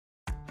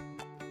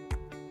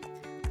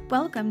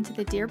Welcome to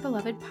the Dear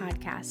Beloved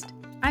podcast.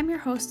 I'm your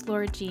host,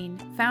 Laura Jean,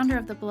 founder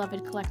of the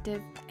Beloved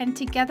Collective, and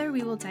together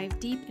we will dive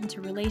deep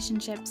into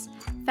relationships,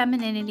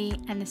 femininity,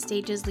 and the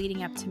stages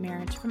leading up to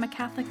marriage from a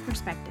Catholic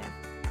perspective.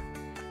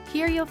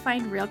 Here you'll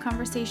find real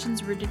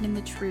conversations rooted in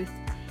the truth,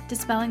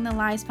 dispelling the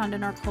lies found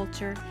in our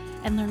culture,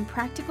 and learn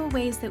practical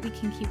ways that we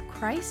can keep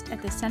Christ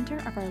at the center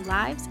of our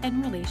lives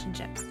and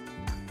relationships.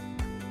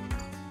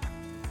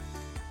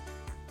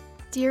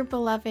 Dear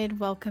Beloved,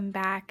 welcome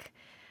back.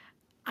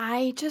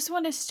 I just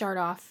want to start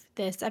off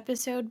this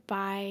episode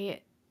by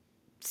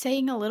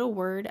saying a little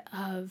word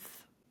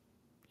of,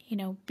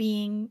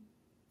 being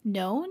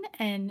known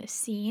and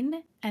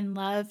seen and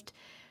loved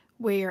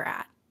where you're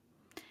at.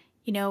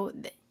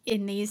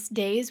 In these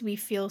days, we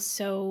can feel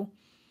so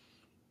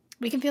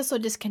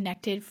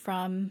disconnected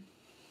from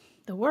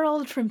the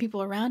world, from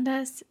people around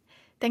us,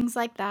 things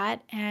like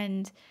that.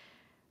 And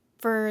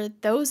for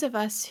those of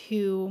us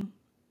who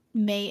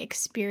may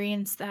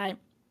experience that,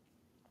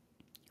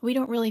 we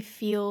don't really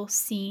feel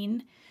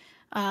seen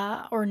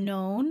or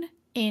known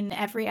in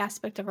every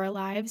aspect of our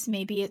lives.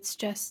 Maybe it's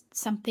just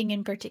something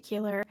in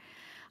particular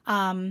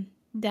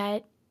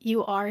that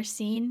you are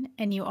seen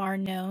and you are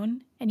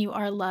known and you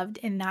are loved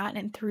in that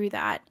and through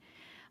that.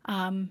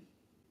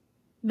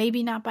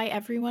 Maybe not by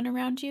everyone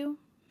around you,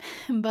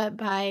 but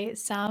by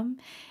some,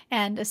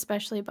 and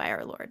especially by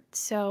our Lord.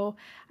 So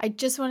I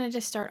just wanted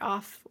to start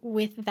off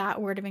with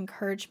that word of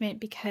encouragement,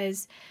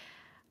 because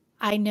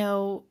I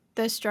know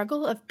the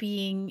struggle of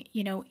being,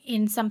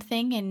 in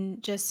something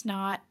and just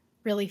not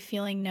really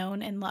feeling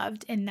known and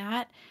loved in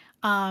that,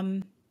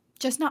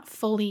 just not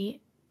fully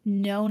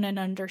known and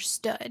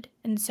understood.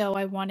 And so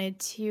I wanted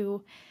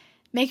to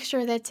make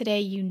sure that today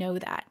you know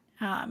that.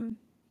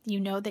 You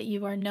know that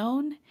you are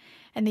known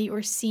and that you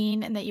are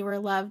seen and that you are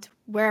loved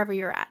wherever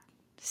you're at.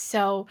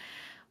 So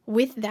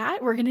with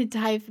that, we're going to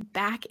dive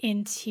back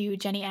into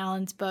Jennie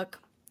Allen's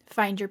book,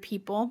 Find Your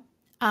People.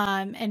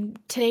 And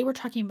today we're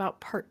talking about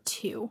part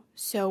 2.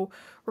 So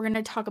we're going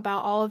to talk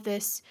about all of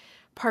this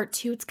part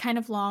 2. It's kind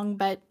of long,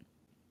 but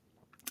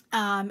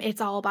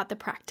it's all about the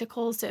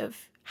practicals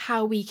of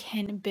how we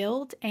can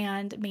build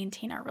and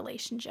maintain our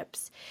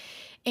relationships.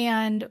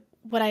 And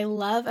what I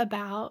love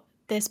about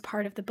this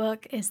part of the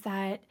book is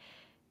that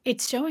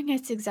it's showing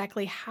us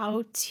exactly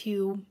how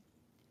to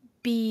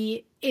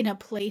be in a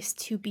place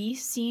to be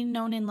seen,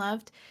 known, and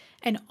loved,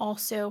 and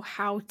also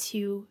how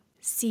to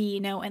see,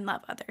 know, and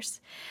love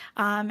others.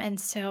 And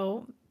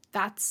so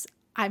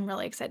I'm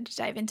really excited to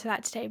dive into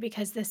that today,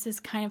 because this is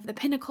kind of the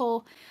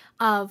pinnacle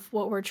of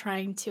what we're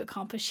trying to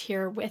accomplish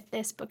here with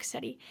this book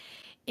study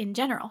in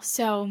general.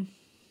 So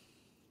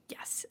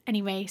yes,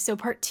 anyway, so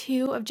part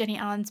 2 of Jennie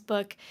Allen's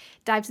book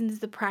dives into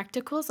the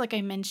practicals, like I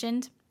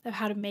mentioned, of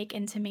how to make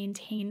and to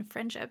maintain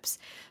friendships.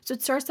 So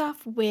it starts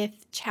off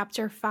with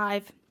chapter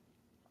 5.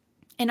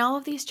 And all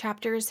of these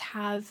chapters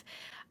have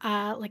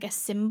like a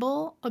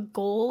symbol, a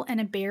goal, and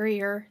a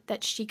barrier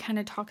that she kind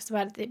of talks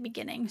about at the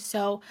beginning.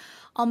 So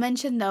I'll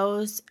mention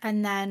those,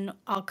 and then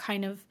I'll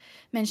kind of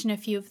mention a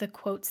few of the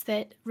quotes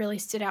that really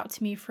stood out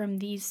to me from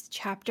these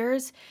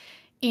chapters.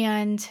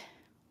 And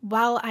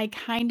while I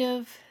kind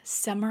of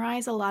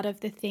summarize a lot of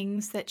the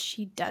things that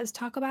she does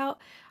talk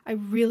about, I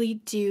really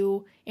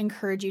do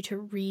encourage you to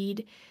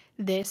read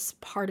this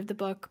part of the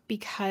book,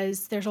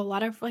 because there's a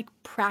lot of like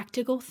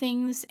practical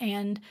things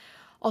and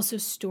also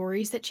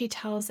stories that she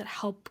tells that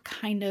help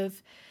kind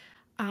of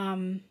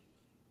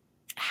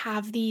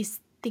have these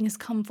things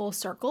come full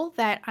circle,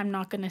 that I'm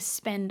not going to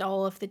spend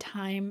all of the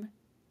time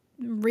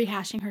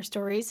rehashing her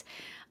stories.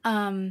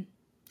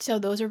 So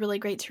those are really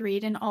great to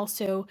read. And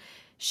also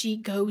she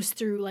goes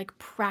through like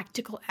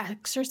practical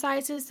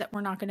exercises that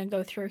we're not going to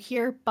go through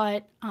here,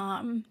 but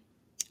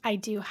I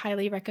do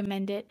highly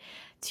recommend it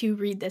to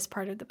read this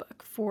part of the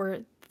book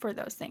for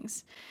those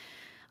things.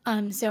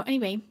 So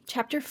anyway,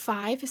 chapter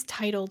 5 is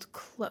titled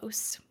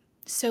Close.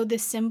 So the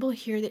symbol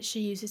here that she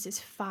uses is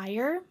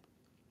fire,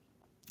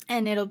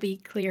 and it'll be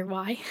clear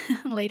why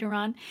later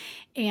on.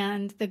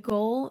 And the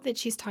goal that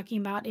she's talking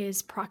about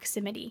is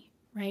proximity,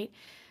 right?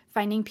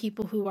 Finding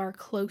people who are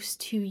close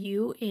to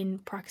you in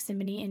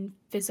proximity and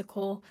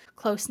physical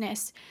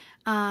closeness.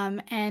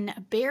 And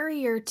a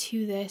barrier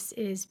to this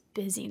is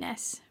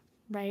busyness,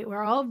 right?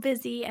 We're all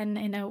busy, and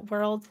in a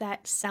world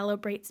that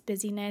celebrates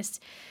busyness,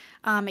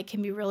 it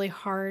can be really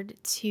hard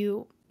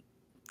to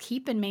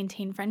keep and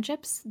maintain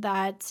friendships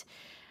that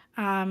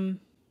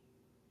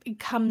it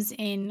comes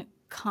in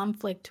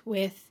conflict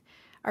with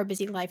our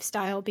busy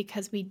lifestyle,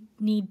 because we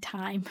need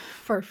time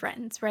for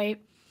friends,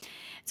 right?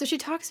 So she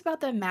talks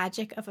about the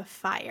magic of a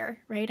fire,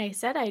 right? I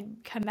said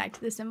I'd come back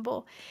to the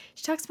symbol.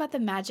 She talks about the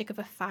magic of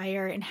a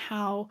fire and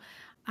how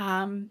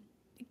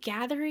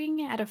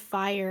gathering at a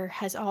fire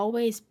has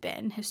always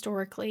been,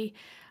 historically,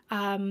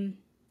 a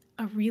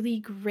really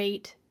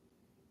great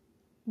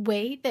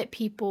way that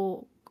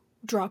people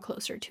draw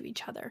closer to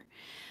each other.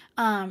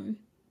 And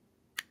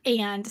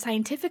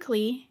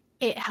scientifically,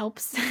 it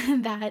helps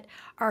that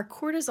our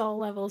cortisol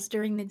levels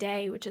during the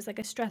day, which is like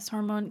a stress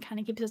hormone, kind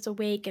of keeps us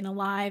awake and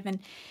alive and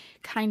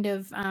kind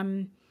of,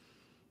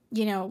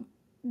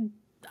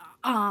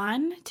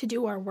 on to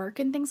do our work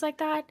and things like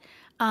that.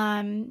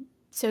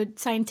 So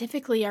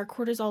scientifically, our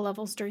cortisol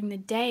levels during the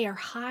day are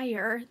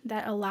higher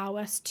that allow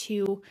us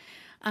to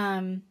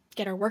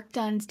get our work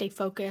done, stay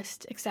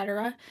focused,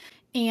 etc.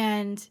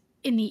 And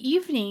in the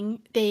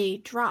evening,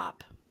 they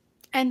drop.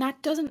 And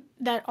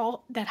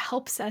that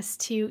helps us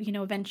to,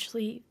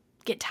 eventually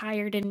get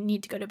tired and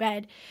need to go to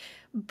bed.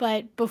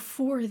 But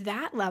before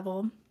that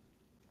level,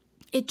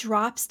 it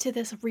drops to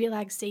this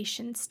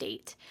relaxation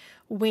state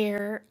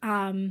where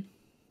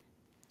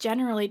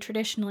generally,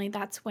 traditionally,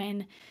 that's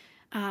when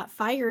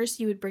fires,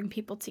 you would bring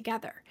people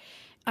together.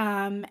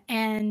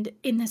 And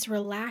in this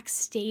relaxed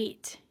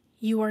state,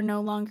 you are no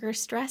longer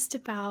stressed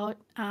about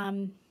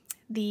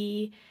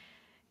the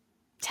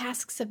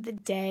tasks of the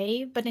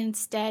day, but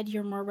instead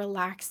you're more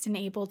relaxed and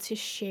able to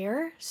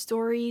share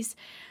stories,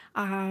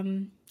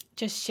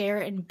 just share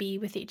and be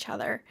with each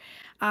other.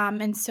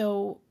 And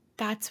so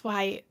that's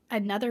why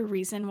another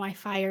reason why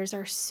fires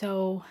are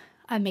so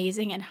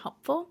amazing and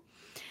helpful.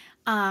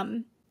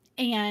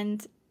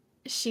 And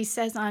she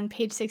says on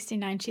page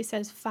 69, she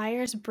says,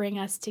 fires bring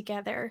us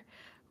together,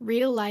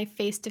 real life,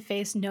 face to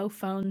face, no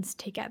phones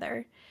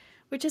together,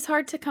 which is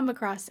hard to come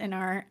across in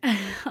our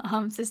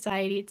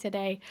society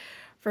today,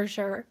 for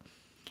sure.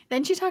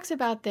 Then she talks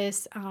about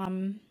this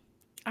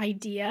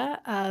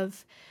idea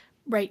of,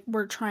 right,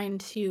 we're trying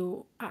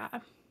to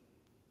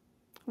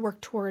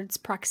work towards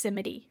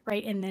proximity,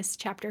 right, in this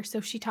chapter.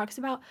 So she talks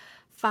about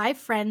 5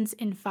 friends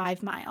in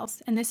 5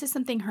 miles. And this is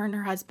something her and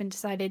her husband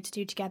decided to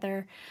do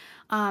together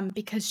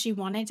because she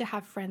wanted to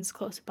have friends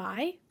close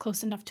by,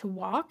 close enough to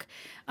walk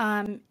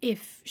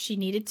if she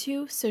needed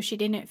to, so she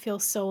didn't feel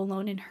so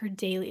alone in her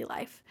daily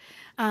life.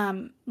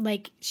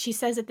 Like she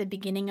says at the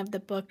beginning of the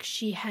book,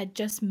 she had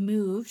just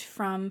moved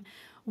from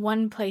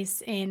one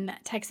place in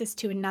Texas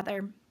to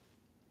another.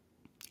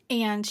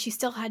 And she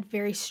still had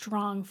very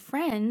strong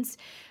friends,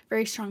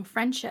 very strong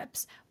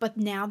friendships, but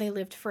now they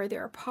lived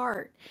further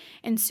apart.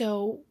 And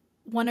so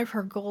one of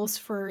her goals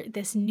for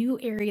this new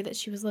area that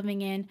she was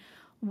living in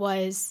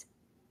was,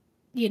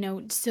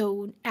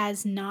 so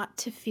as not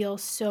to feel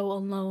so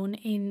alone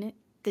in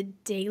the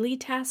daily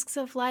tasks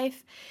of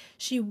life,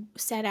 she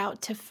set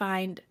out to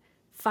find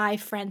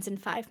 5 friends in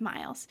 5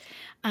 miles.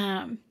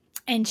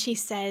 And she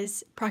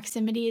says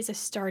proximity is a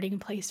starting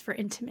place for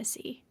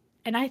intimacy.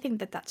 And I think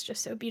that that's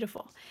just so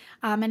beautiful.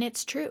 And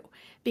it's true,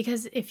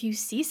 because if you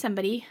see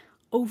somebody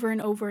over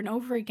and over and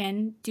over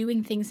again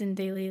doing things in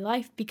daily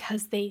life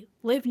because they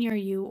live near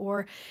you,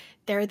 or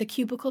they're the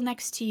cubicle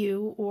next to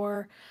you,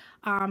 or,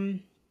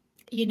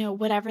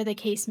 whatever the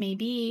case may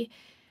be,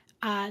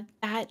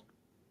 that,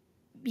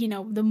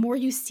 the more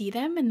you see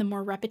them and the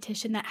more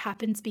repetition that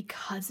happens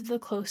because of the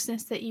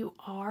closeness that you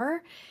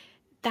are,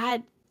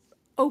 that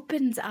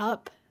opens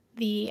up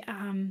the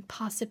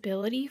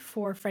possibility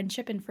for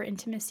friendship and for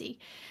intimacy,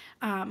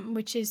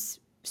 which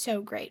is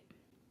so great.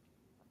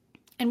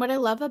 And what I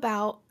love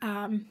about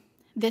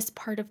this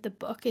part of the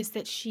book is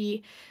that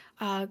she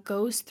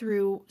goes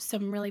through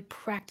some really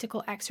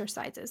practical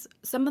exercises.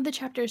 Some of the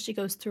chapters she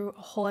goes through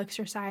a whole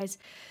exercise.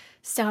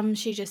 Some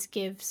she just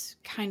gives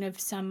kind of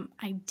some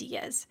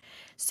ideas.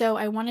 So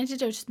I wanted to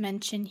just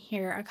mention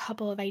here a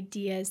couple of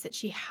ideas that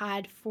she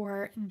had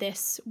for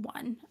this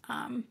one.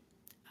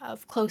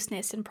 Of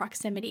closeness and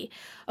proximity.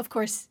 Of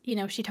course,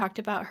 she talked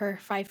about her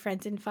 5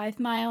 friends in 5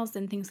 miles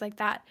and things like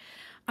that.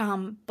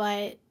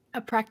 But a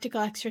practical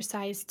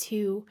exercise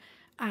to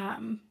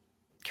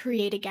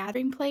create a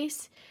gathering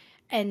place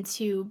and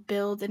to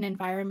build an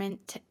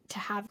environment to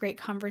have great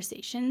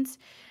conversations.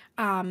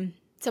 Some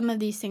of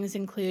these things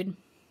include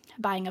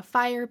buying a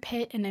fire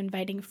pit and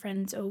inviting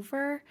friends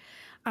over.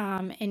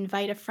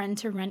 Invite a friend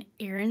to run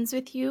errands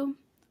with you.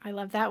 I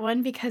love that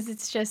one because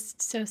it's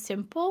just so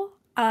simple,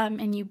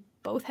 and you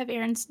both have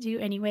errands to do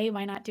anyway.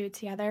 Why not do it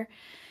together?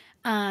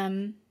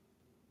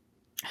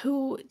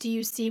 Who do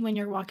you see when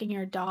you're walking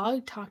your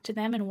dog? Talk to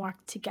them and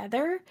walk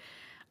together.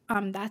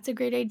 That's a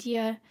great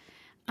idea.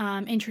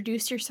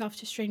 Introduce yourself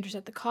to strangers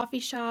at the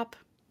coffee shop.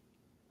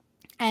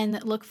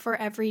 And look for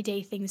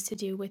everyday things to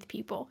do with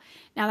people.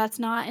 Now, that's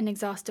not an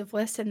exhaustive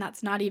list, and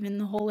that's not even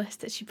the whole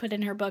list that she put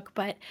in her book,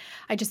 but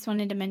I just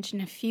wanted to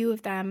mention a few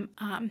of them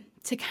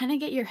to kind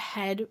of get your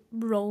head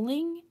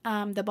rolling,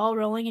 the ball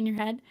rolling in your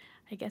head.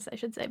 I guess I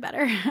should say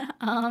better,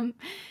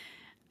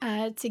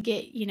 to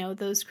get,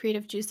 those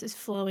creative juices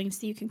flowing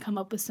so you can come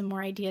up with some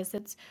more ideas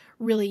that's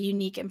really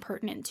unique and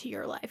pertinent to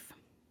your life.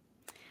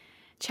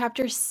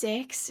 Chapter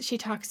 6, she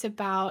talks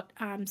about,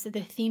 so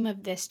the theme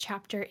of this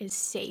chapter is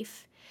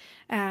safe.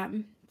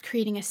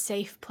 Creating a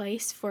safe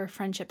place for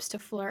friendships to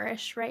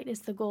flourish, right,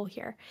 is the goal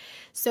here.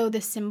 So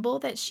the symbol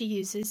that she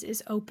uses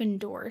is open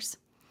doors.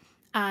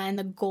 And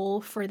the goal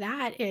for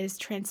that is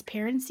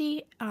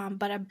transparency,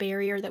 but a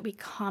barrier that we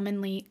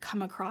commonly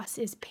come across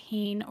is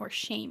pain or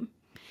shame.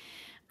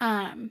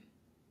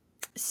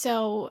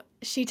 So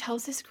she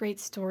tells this great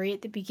story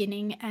at the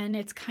beginning, and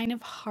it's kind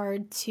of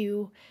hard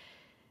to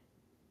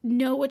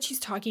know what she's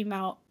talking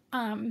about,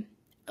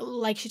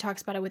 like she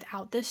talks about it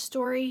without this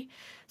story.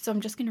 So I'm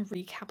just going to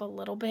recap a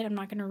little bit. I'm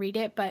not going to read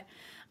it, but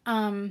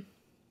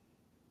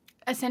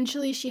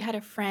essentially she had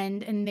a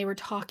friend and they were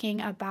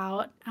talking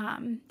about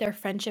their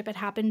friendship. It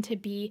happened to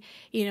be,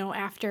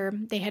 after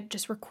they had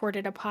just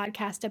recorded a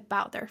podcast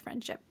about their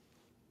friendship.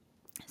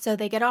 So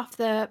they get off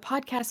the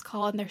podcast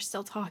call and they're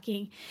still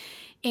talking.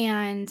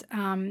 And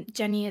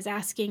Jennie is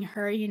asking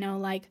her,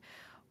 like,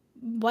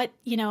 what,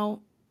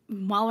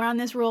 while we're on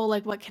this roll,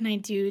 like, what can I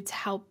do to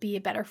help be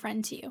a better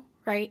friend to you?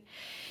 Right.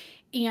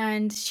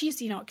 And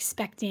she's,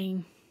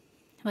 expecting,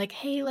 like,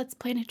 hey, let's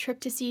plan a trip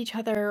to see each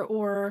other,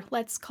 or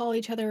let's call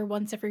each other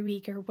once every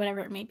week, or whatever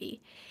it may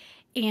be.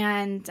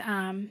 And,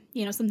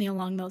 something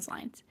along those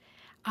lines.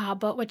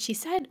 But what she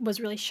said was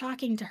really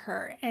shocking to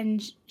her.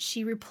 And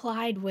she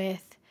replied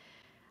with,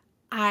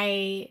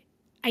 I,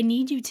 I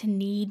need you to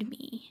need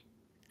me.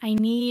 I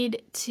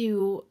need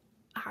to,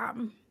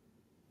 um,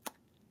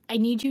 I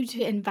need you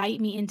to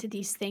invite me into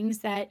these things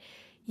that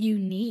you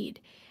need.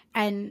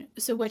 And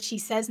so what she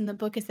says in the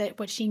book is that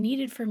what she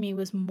needed for me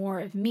was more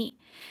of me.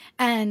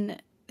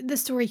 And the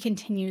story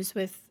continues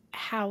with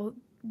how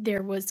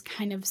there was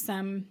kind of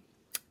some,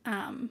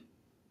 um,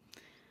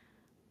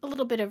 a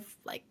little bit of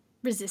like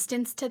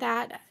resistance to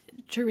that,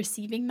 to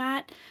receiving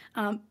that.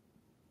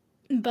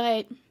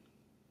 But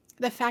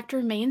the fact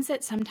remains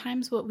that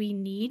sometimes what we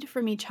need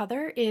from each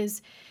other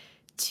is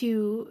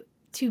to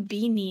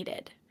be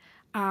needed.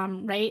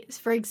 Right?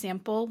 For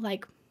example,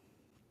 like,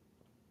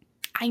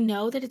 I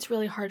know that it's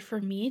really hard for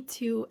me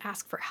to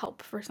ask for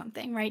help for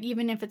something, right?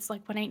 Even if it's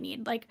like what I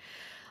need. Like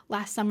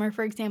last summer,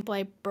 for example,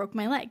 I broke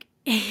my leg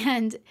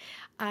and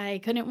I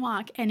couldn't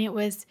walk. And it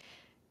was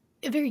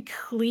a very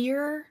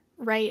clear,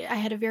 right? I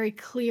had a very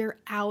clear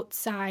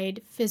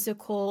outside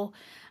physical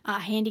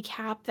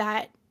handicap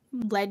that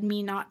led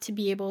me not to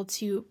be able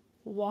to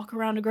walk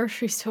around a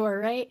grocery store,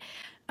 right?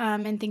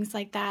 And things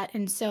like that.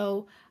 And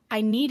so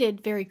I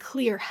needed very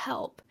clear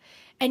help.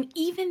 And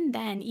even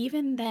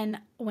then,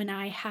 when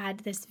I had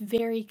this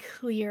very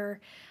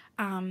clear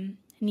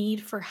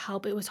need for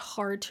help, it was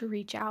hard to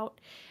reach out.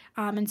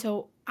 And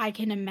so I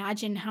can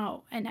imagine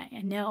how, and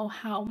I know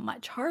how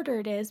much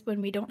harder it is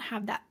when we don't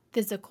have that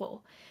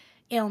physical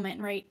ailment,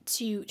 right?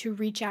 To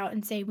reach out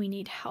and say we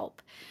need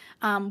help,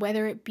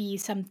 whether it be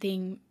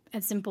something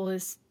as simple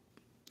as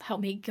help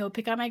me go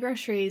pick up my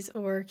groceries,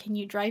 or can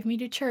you drive me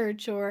to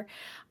church, or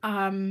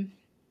um,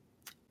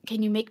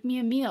 can you make me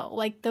a meal?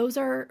 Like those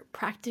are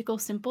practical,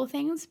 simple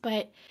things,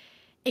 but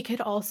it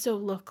could also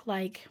look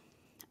like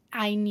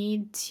I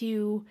need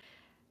to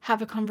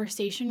have a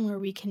conversation where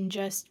we can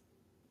just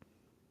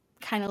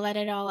kind of let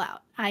it all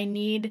out. I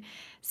need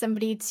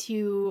somebody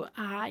to,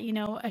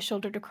 a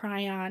shoulder to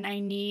cry on.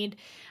 I need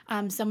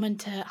someone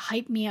to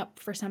hype me up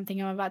for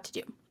something I'm about to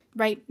do,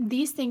 right?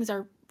 These things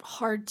are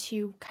hard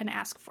to kind of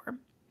ask for.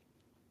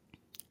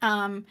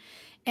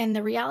 And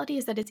the reality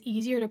is that it's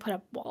easier to put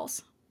up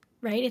walls,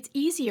 right? It's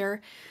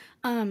easier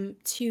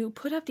to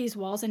put up these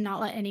walls and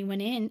not let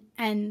anyone in.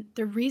 And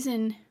the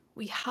reason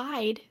we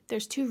hide,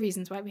 there's two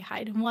reasons why we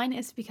hide. One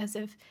is because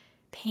of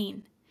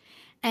pain,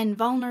 and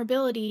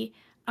vulnerability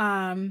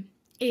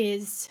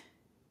is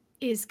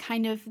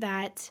kind of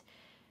that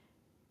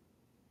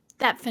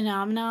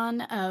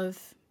phenomenon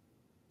of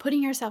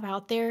putting yourself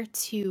out there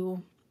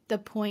to the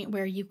point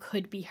where you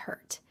could be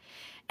hurt.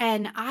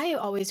 And I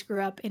always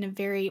grew up in a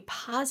very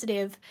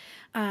positive,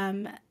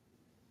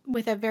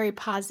 with a very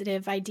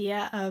positive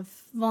idea of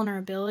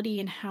vulnerability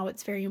and how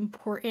it's very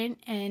important.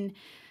 And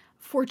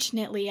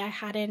fortunately, I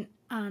hadn't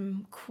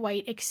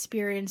quite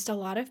experienced a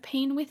lot of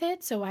pain with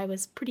it, so I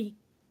was pretty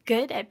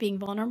good at being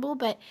vulnerable.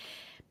 But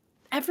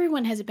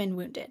everyone has been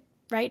wounded,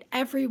 right?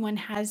 Everyone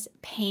has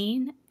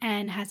pain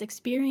and has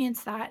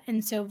experienced that.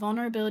 And so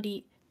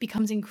vulnerability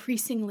becomes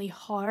increasingly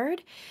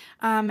hard,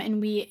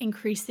 and we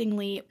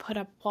increasingly put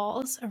up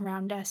walls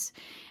around us.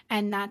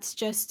 And that's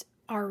just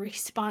our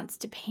response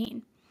to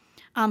pain.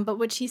 But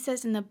what she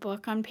says in the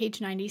book on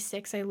page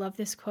 96, I love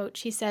this quote.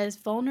 She says,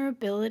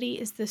 vulnerability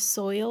is the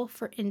soil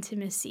for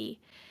intimacy,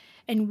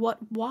 and what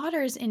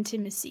waters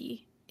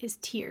intimacy is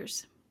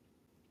tears.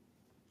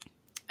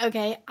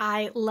 Okay,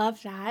 I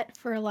love that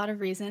for a lot of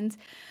reasons.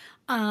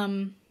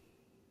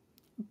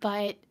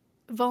 But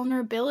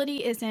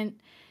vulnerability isn't,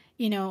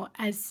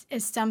 as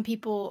some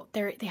people,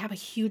 they have a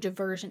huge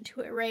aversion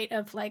to it, right?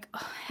 Of like,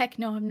 oh, heck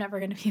no, I'm never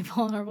going to be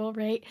vulnerable,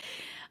 right?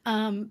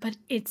 But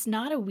it's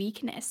not a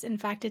weakness. In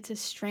fact, it's a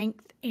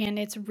strength, and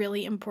it's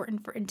really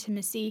important for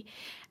intimacy.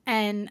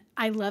 And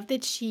I love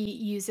that she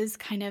uses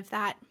kind of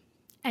that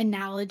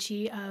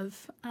analogy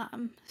of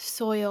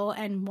soil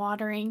and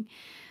watering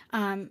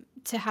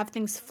to have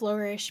things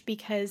flourish.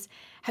 Because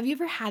have you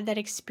ever had that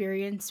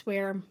experience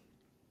where,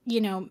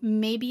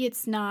 maybe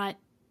it's not,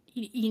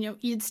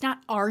 it's not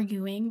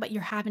arguing, but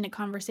you're having a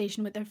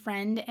conversation with a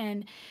friend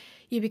and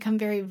you become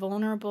very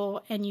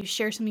vulnerable and you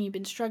share something you've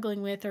been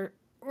struggling with,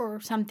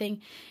 or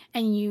something,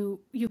 and you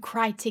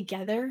cry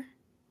together,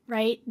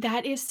 right?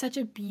 That is such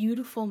a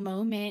beautiful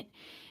moment.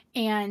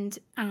 And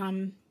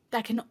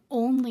that can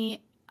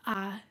only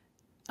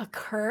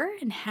occur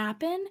and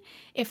happen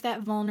if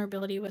that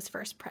vulnerability was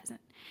first present.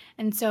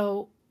 And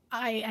so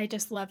I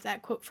just love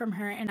that quote from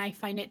her, and I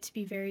find it to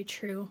be very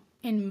true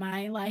in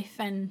my life.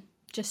 And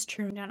just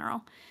true in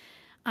general.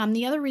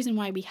 The other reason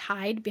why we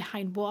hide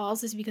behind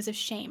walls is because of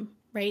shame,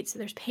 right? So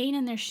there's pain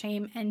and there's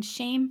shame, and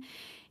shame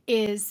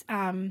is,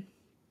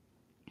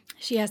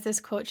 she has this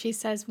quote. She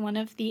says, one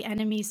of the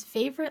enemy's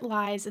favorite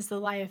lies is the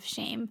lie of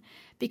shame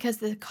because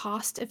the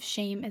cost of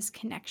shame is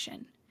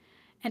connection.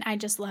 And I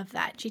just love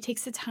that. She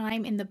takes the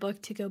time in the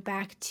book to go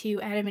back to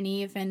Adam and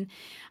Eve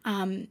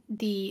and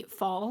the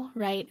fall,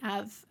 right,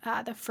 of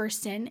the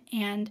first sin.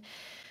 And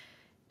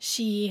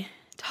she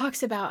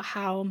talks about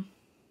how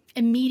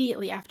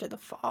immediately after the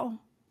fall,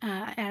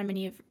 Adam and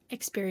Eve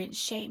experienced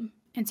shame.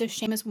 And so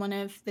shame is one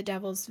of the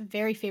devil's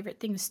very favorite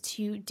things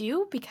to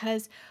do,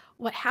 because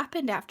what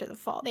happened after the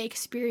fall, they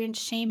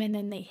experienced shame and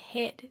then they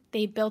hid.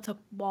 They built up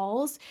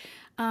walls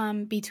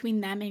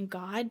between them and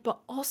God, but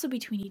also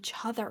between each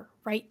other,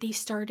 right? They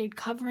started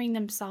covering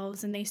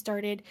themselves, and they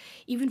started,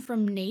 even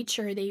from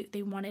nature,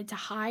 they wanted to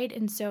hide.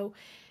 And so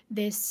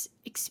this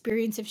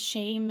experience of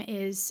shame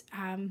is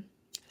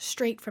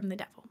straight from the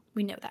devil.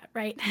 We know that,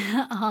 right?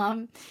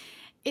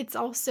 It's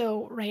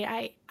also,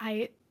 right,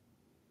 I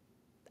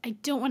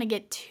don't want to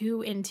get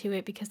too into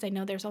it because I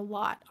know there's a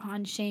lot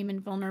on shame and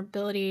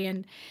vulnerability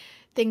and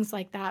things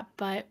like that,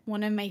 but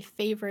one of my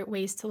favorite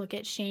ways to look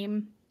at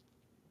shame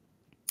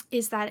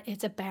is that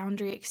it's a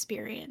boundary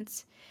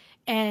experience.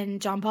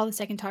 And John Paul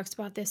II talks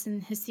about this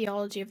in his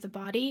Theology of the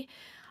Body,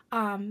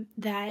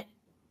 that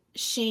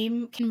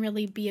shame can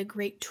really be a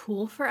great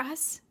tool for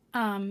us,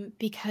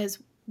 because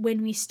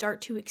when we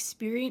start to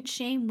experience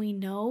shame, we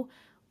know,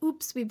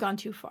 oops, we've gone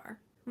too far,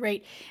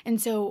 right?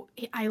 And so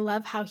I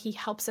love how he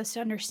helps us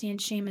to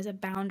understand shame as a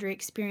boundary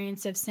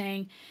experience of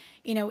saying,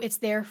 it's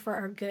there for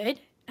our good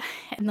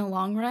in the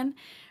long run.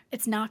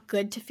 It's not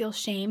good to feel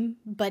shame,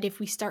 but if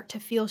we start to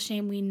feel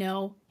shame, we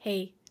know,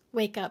 hey,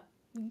 wake up,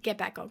 get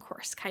back on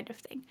course, kind of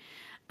thing.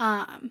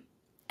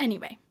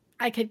 Anyway,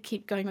 I could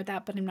keep going with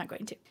that, but I'm not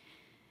going to.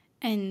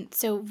 And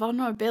so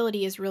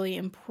vulnerability is really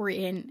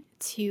important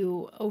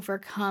to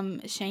overcome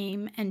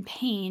shame and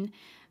pain.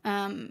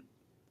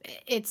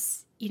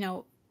 It's,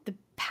 the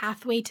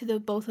pathway to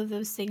both of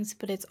those things,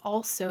 but it's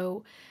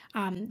also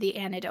the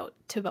antidote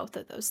to both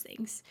of those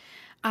things.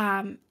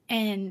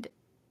 And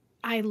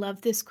I love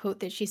this quote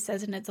that she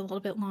says, and it's a little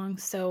bit long,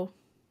 so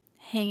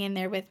hang in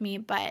there with me,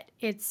 but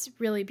it's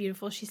really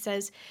beautiful. She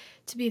says,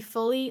 to be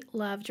fully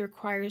loved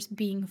requires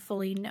being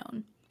fully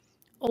known.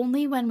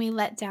 Only when we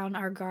let down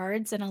our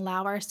guards and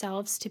allow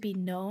ourselves to be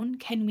known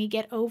can we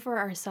get over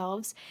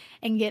ourselves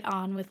and get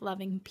on with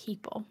loving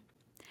people.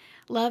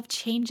 Love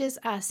changes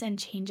us and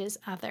changes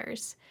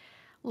others.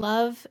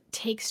 Love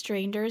takes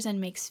strangers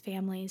and makes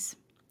families.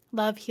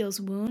 Love heals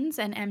wounds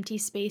and empty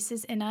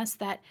spaces in us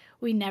that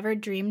we never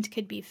dreamed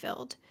could be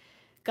filled.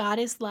 God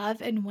is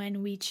love, and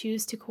when we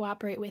choose to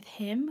cooperate with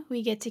Him,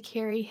 we get to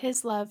carry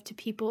His love to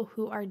people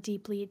who are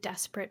deeply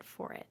desperate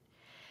for it.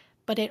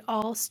 But it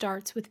all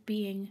starts with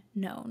being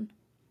known.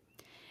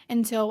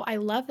 And so I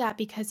love that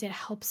because it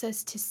helps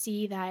us to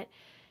see that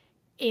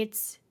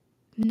it's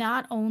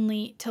not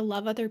only to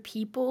love other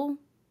people,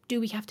 do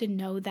we have to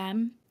know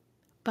them,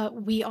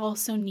 but we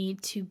also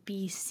need to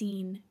be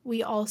seen.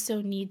 We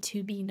also need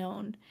to be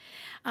known.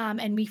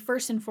 And we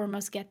first and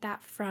foremost get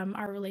that from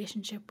our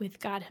relationship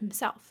with God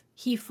Himself.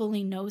 He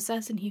fully knows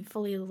us, and He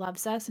fully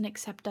loves us and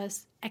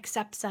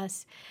accepts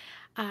us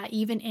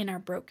even in our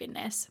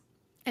brokenness.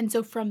 And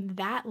so from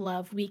that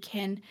love, we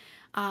can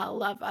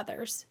love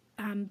others.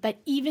 But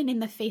even in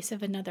the face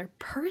of another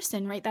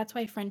person, right? That's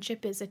why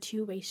friendship is a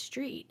two-way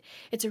street.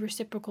 It's a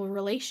reciprocal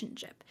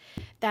relationship,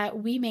 that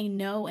we may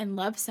know and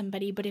love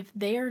somebody, but if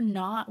they're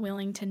not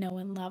willing to know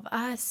and love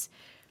us,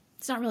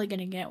 it's not really going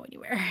to go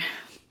anywhere.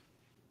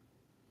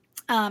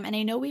 And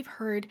I know we've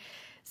heard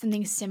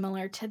something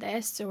similar to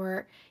this,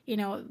 or,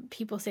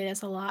 people say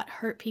this a lot,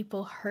 hurt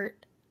people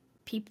hurt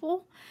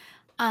people.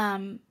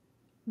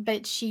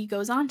 But she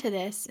goes on to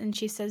this and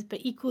she says,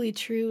 but equally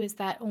true is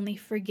that only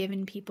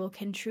forgiven people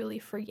can truly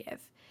forgive.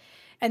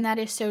 And that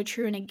is so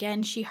true. And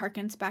again, she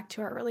harkens back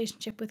to our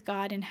relationship with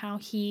God and how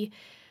He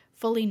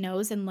fully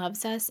knows and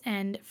loves us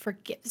and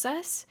forgives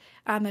us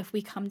if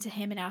we come to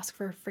Him and ask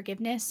for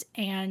forgiveness.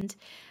 And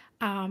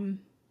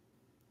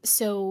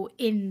so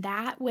in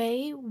that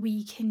way,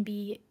 we can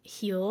be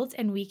healed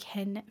and we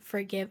can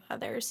forgive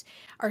others.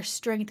 Our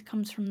strength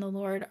comes from the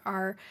Lord.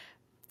 Our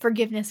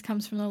forgiveness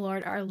comes from the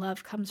Lord. Our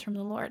love comes from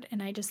the Lord.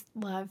 And I just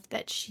love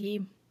that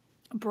she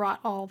brought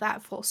all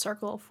that full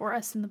circle for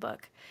us in the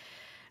book.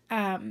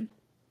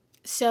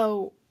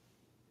 So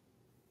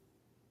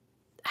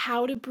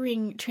how to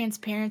bring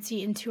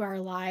transparency into our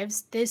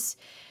lives. There's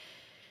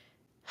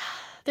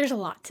a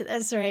lot to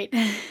this, right?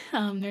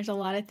 There's a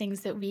lot of things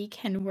that we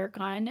can work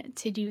on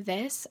to do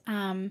this.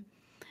 And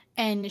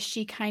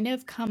she kind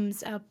of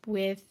comes up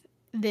with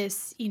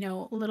this,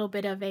 little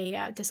bit of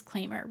a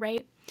disclaimer,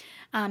 right?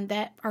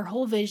 That our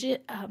whole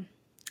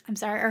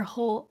our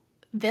whole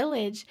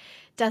village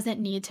doesn't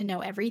need to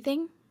know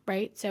everything,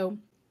 right? So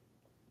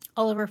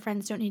all of our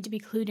friends don't need to be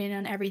clued in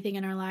on everything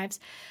in our lives,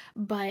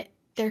 but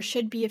there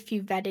should be a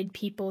few vetted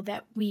people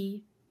that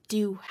we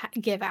do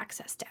give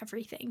access to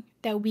everything,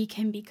 that we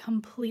can be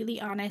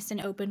completely honest and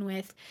open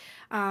with,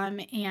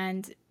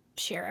 and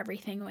share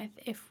everything with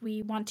if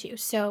we want to.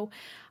 So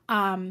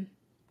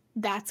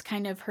that's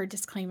kind of her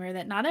disclaimer,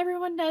 that not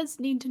everyone does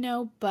need to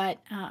know, but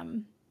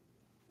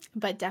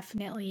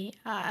definitely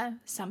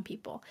some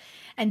people.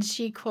 And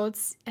she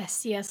quotes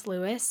C.S.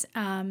 Lewis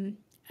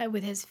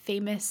with his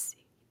famous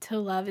 "To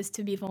love is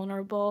to be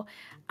vulnerable"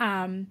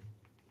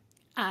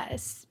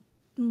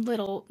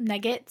 little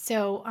nugget.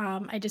 So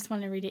I just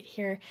want to read it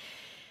here.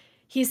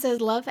 He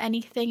says, "Love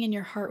anything and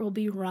your heart will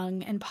be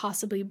wrung and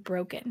possibly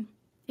broken.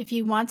 If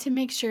you want to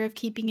make sure of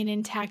keeping it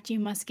intact, you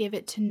must give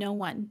it to no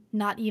one,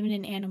 not even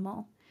an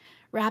animal.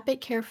 Wrap it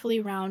carefully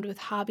round with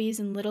hobbies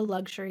and little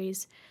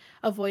luxuries.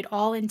 Avoid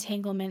all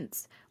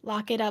entanglements.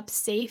 Lock it up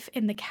safe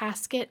in the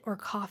casket or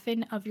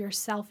coffin of your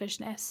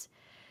selfishness.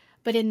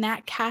 But in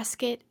that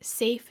casket,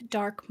 safe,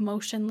 dark,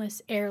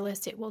 motionless,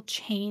 airless, it will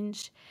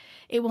change.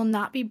 It will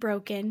not be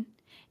broken.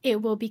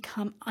 It will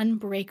become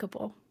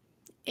unbreakable,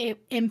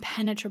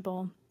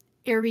 impenetrable,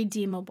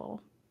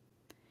 irredeemable.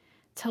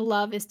 To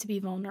love is to be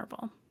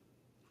vulnerable."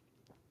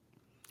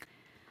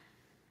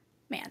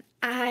 Man,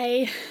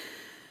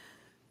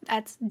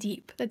 that's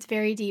deep. That's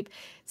very deep.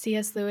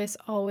 C.S. Lewis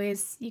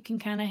always, you can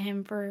count on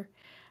him for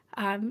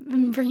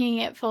bringing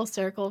it full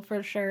circle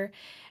for sure,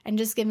 and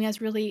just giving us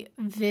really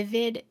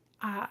vivid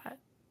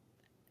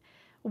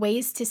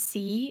ways to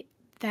see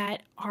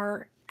that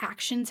our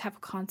actions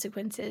have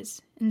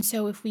consequences. And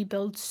so if we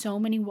build so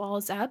many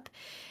walls up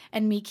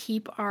and we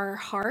keep our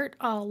heart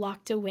all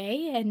locked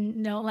away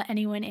and don't let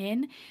anyone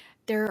in,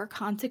 there are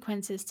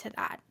consequences to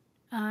that.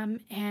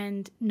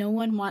 And no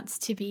one wants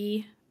to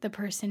be the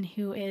person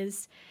who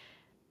is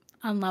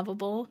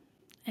unlovable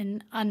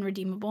and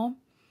unredeemable.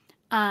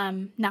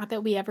 Not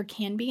that we ever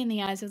can be in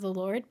the eyes of the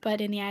Lord, but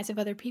in the eyes of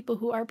other people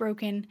who are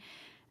broken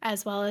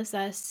as well as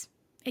us,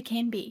 it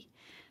can be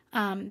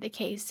the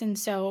case. And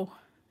so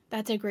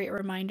that's a great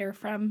reminder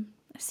from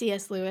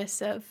C.S.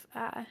 Lewis of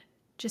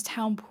just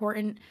how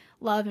important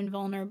love and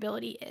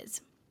vulnerability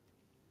is.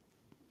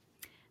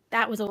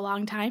 That was a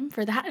long time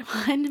for that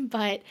one,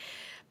 but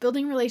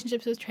building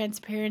relationships with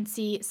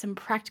transparency, some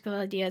practical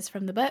ideas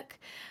from the book.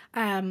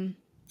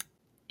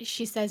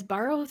 She says,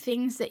 borrow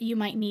things that you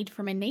might need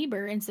from a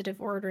neighbor instead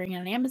of ordering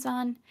on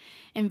Amazon.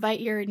 Invite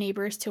your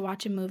neighbors to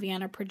watch a movie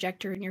on a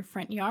projector in your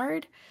front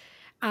yard.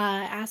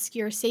 Ask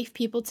your safe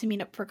people to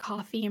meet up for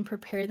coffee and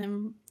prepare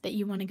them that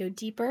you want to go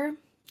deeper.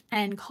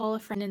 And call a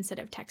friend instead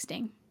of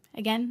texting.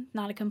 Again,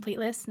 not a complete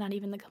list, not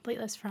even the complete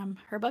list from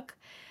her book,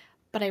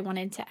 but I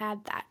wanted to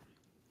add that.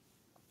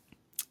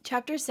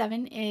 Chapter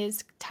 7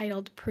 is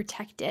titled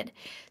Protected.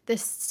 The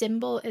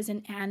symbol is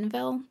an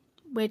anvil,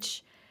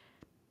 which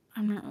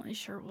I'm not really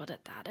sure what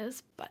that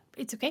is, but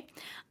it's okay.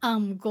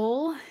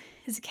 Goal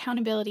is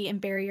accountability and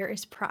barrier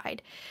is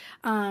pride.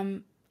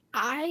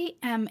 I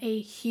am a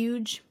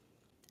huge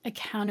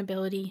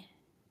accountability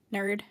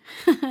nerd.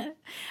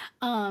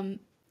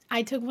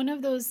 I took one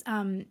of those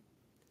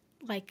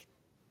like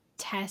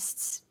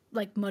tests,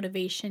 like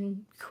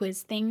motivation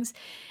quiz things,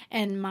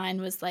 and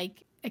mine was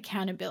like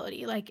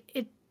accountability.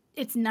 Like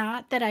it's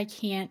not that I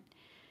can't,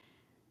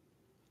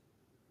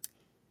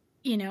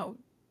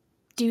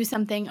 do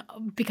something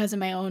because of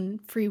my own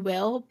free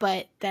will,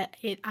 but that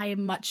I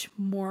am much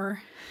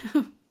more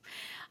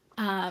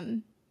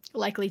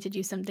likely to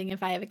do something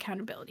if I have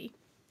accountability.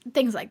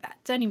 Things like that.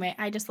 So anyway,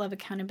 I just love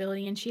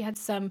accountability, and she had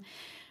some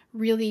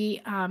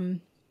really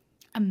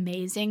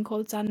amazing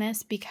quotes on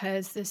this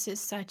because this is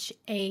such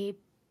a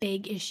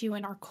big issue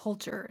in our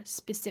culture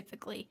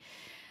specifically.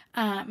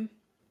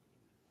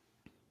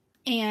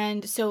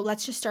 And so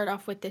let's just start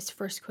off with this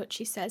first quote.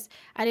 She says,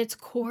 "At its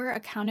core,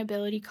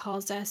 accountability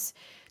calls us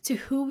to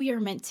who we are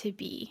meant to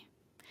be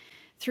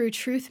through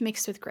truth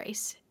mixed with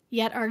grace.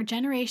 Yet our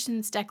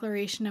generation's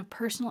declaration of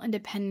personal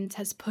independence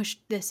has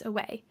pushed this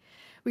away.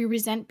 We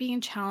resent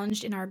being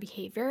challenged in our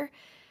behavior,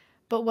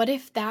 but what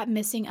if that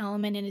missing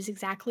element is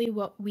exactly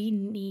what we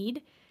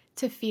need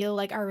to feel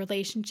like our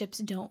relationships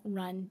don't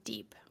run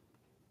deep?"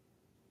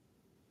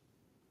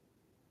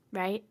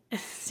 Right?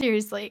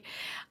 Seriously.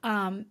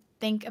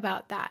 Think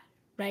about that,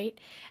 right?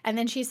 And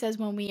then she says,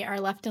 when we are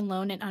left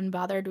alone and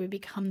unbothered, we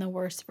become the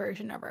worst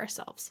version of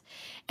ourselves.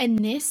 And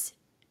this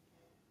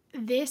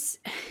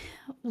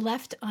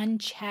left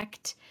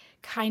unchecked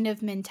kind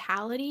of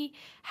mentality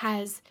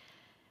has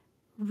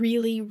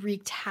really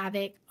wreaked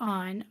havoc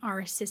on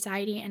our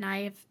society. And I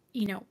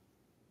have,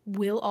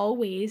 will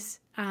always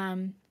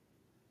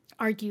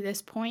argue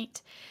this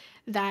point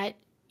that,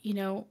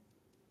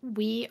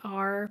 we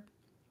are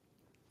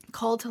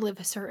called to live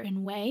a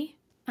certain way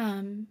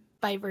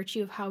by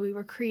virtue of how we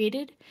were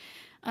created,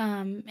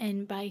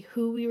 and by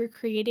who we were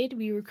created.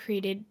 We were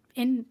created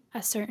in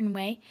a certain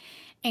way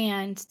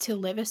and to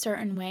live a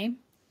certain way.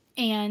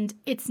 And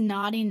it's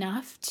not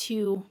enough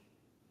to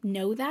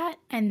know that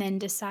and then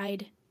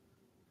decide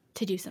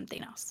to do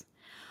something else.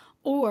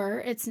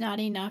 Or it's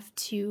not enough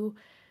to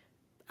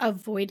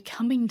avoid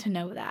coming to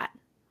know that,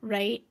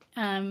 right?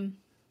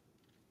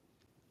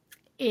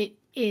 It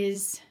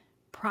is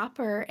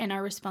proper and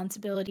our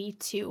responsibility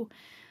to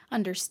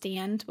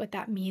understand what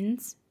that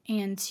means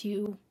and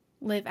to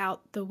live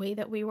out the way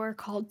that we were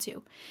called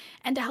to,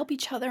 and to help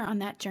each other on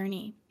that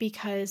journey,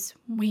 because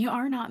we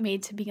are not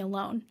made to be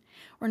alone.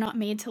 We're not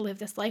made to live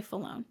this life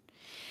alone.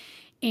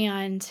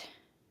 And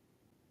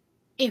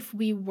if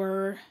we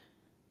were,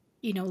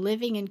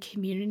 living in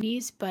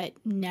communities but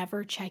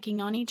never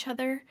checking on each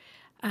other,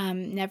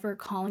 never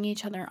calling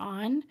each other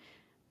on,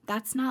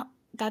 that's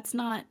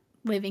not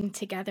living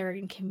together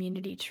in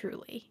community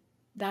truly.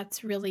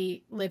 That's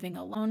really living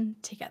alone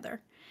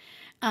together.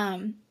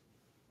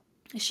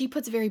 She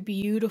puts very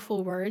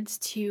beautiful words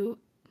to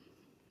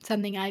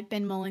something I've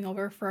been mulling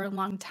over for a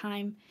long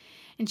time.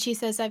 And she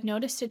says, I've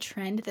noticed a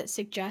trend that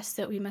suggests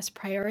that we must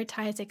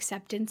prioritize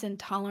acceptance and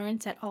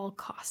tolerance at all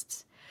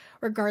costs,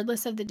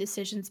 regardless of the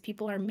decisions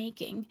people are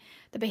making,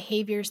 the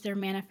behaviors they're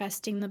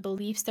manifesting, the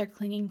beliefs they're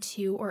clinging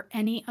to, or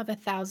any of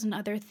 1,000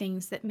 other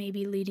things that may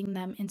be leading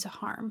them into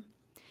harm.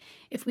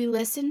 If we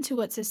listen to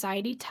what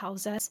society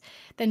tells us,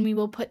 then we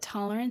will put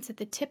tolerance at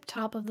the tip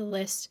top of the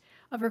list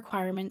of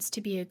requirements to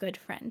be a good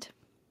friend.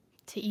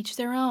 To each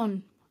their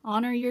own.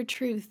 Honor your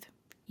truth.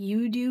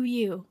 You do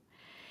you.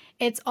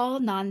 It's all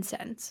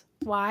nonsense.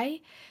 Why?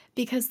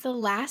 Because the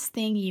last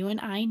thing you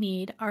and I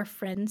need are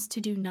friends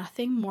to do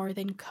nothing more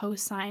than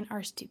co-sign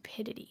our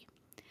stupidity.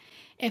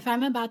 If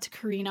I'm about to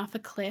careen off a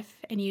cliff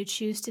and you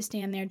choose to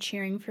stand there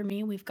cheering for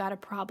me, we've got a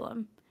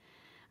problem.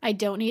 I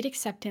don't need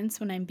acceptance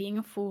when I'm being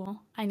a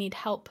fool. I need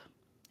help.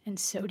 And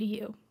so do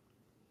you.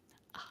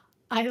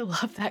 I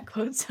love that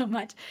quote so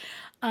much.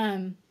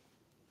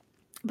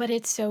 But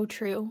it's so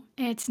true.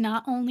 It's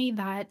not only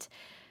that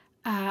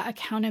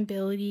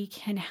accountability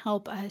can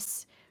help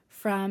us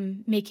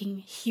from making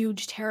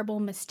huge,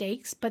 terrible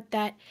mistakes, but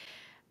that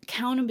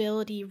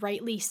accountability,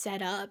 rightly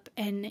set up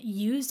and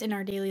used in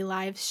our daily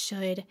lives,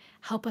 should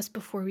help us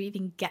before we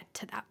even get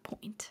to that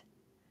point,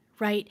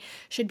 right?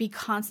 Should be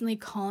constantly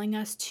calling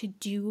us to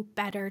do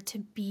better, to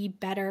be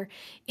better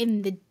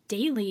in the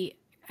daily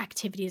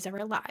activities of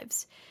our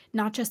lives,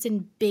 not just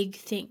in big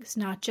things,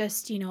 not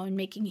just, in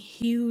making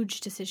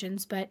huge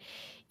decisions, but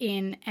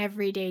in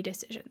everyday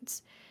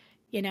decisions.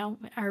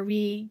 Are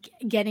we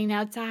getting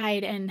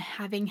outside and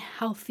having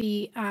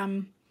healthy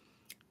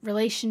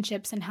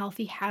relationships and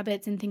healthy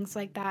habits and things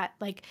like that?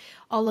 Like,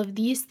 all of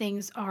these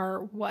things are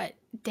what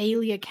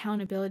daily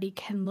accountability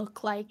can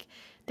look like.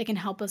 They can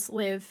help us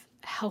live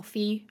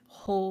healthy,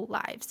 whole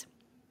lives.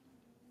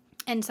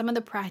 And some of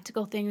the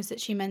practical things that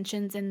she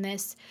mentions in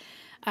this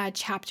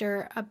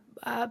chapter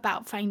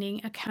about finding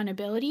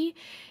accountability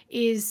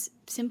is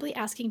simply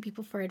asking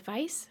people for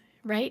advice,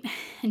 right?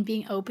 And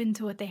being open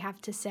to what they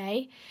have to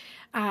say.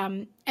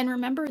 And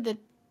remember that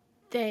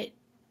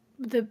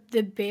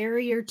the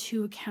barrier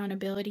to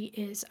accountability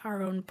is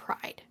our own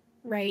pride,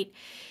 right?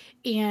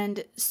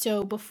 And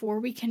so before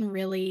we can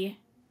really,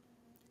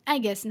 I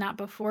guess not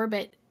before,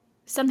 but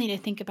something to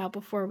think about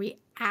before we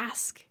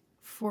ask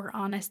for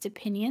honest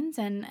opinions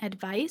and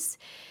advice,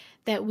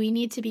 that we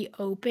need to be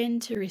open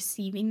to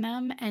receiving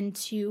them and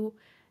to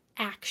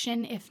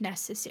action if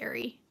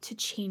necessary to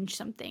change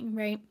something,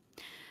 right?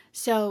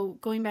 So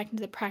going back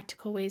into the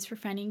practical ways for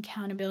finding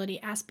accountability,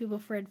 ask people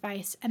for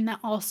advice. And that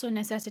also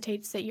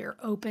necessitates that you're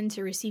open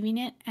to receiving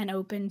it and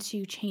open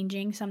to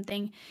changing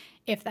something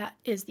if that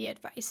is the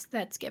advice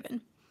that's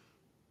given.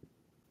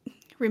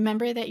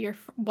 Remember that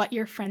what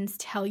your friends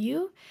tell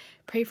you.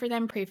 Pray for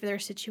them, pray for their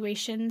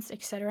situations,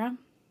 etc.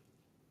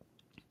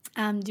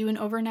 Do an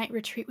overnight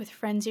retreat with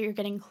friends that you're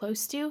getting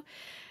close to.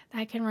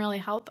 That can really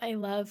help. I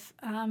love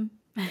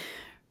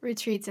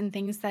retreats and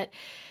things that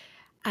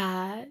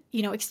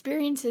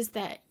experiences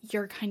that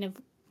you're kind of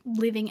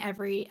living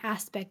every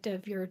aspect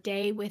of your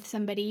day with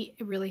somebody.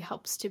 It really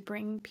helps to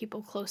bring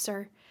people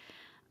closer.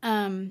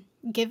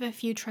 Give a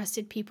few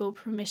trusted people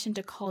permission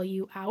to call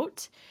you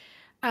out.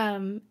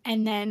 And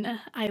then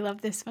I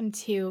love this one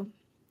too.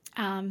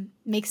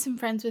 Make some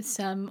friends with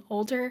some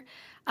older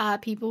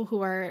people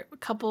who are a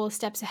couple of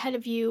steps ahead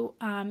of you,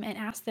 and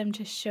ask them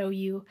to show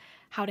you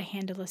how to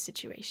handle a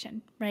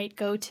situation, right?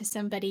 Go to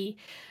somebody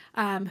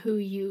who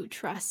you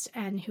trust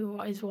and who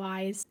is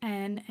wise,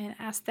 and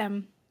ask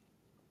them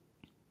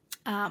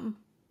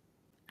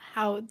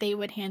how they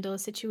would handle a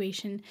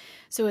situation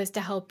so as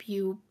to help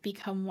you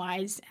become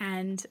wise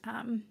and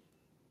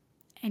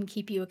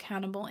keep you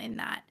accountable in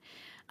that,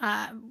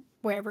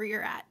 wherever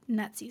you're at in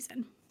that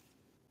season.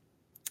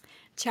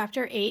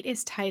 Chapter 8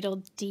 is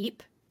titled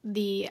Deep.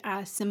 The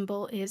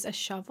symbol is a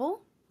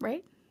shovel,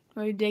 right?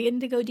 We're digging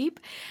to go deep.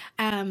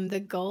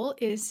 The goal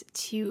is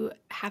to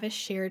have a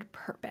shared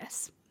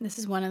purpose. This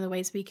is one of the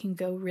ways we can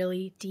go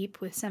really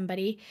deep with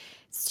somebody.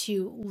 It's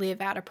to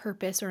live out a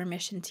purpose or a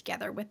mission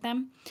together with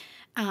them.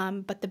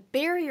 But the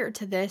barrier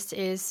to this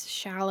is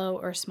shallow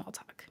or small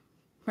talk,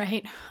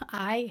 right?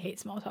 I hate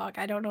small talk.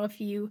 I don't know if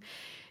you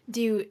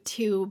do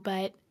too,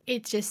 but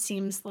it just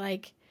seems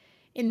like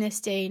in this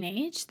day and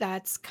age,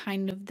 that's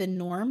kind of the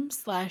norm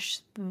 /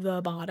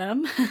 the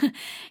bottom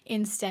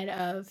instead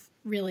of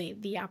really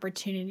the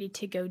opportunity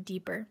to go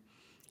deeper.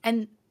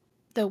 And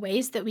the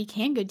ways that we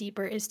can go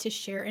deeper is to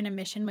share in a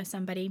mission with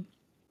somebody,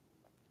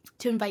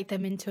 to invite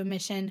them into a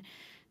mission,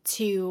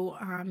 to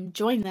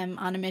join them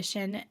on a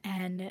mission,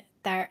 and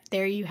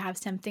there you have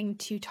something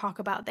to talk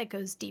about that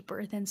goes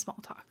deeper than small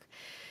talk.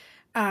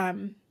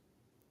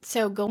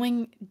 So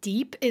going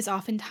deep is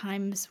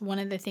oftentimes one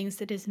of the things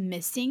that is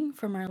missing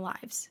from our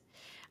lives.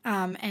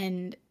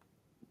 And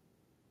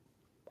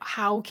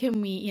how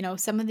can we,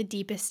 some of the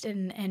deepest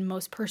and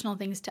most personal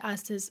things to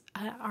us is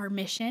our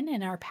mission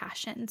and our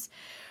passions,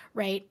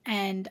 right?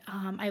 And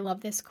I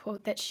love this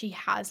quote that she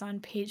has on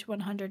page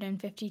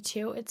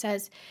 152. It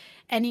says,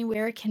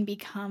 "Anywhere can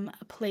become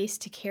a place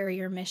to carry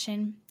your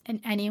mission, and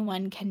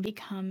anyone can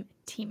become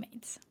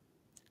teammates."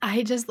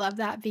 I just love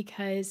that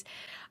because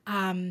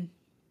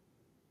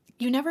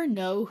you never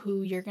know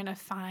who you're going to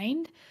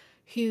find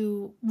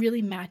who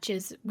really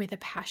matches with a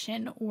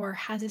passion or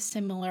has a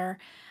similar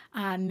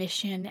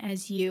mission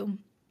as you.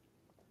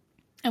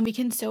 And we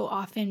can so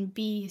often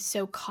be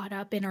so caught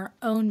up in our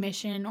own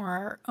mission or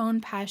our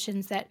own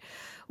passions that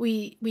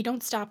we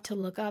don't stop to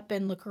look up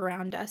and look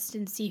around us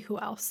and see who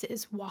else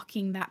is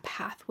walking that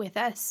path with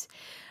us.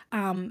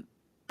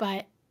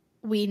 But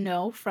we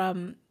know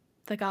from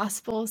the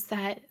Gospels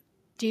that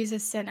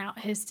Jesus sent out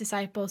his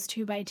disciples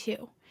 2 by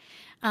 2.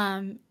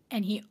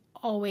 And he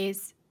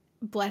always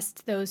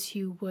blessed those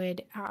who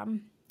would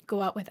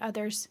go out with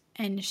others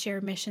and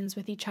share missions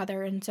with each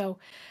other. And so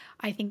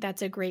I think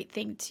that's a great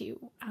thing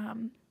to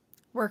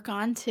work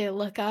on, to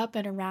look up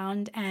and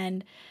around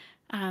and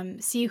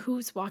see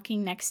who's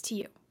walking next to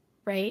you,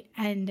 right?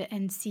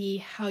 And see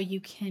how you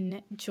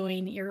can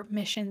join your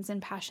missions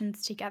and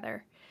passions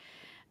together.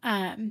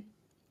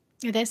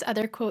 This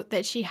other quote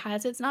that she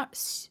has, it's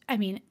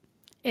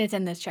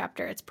in this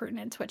chapter. It's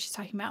pertinent to what she's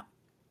talking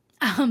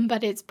about.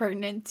 But it's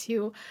pertinent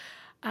to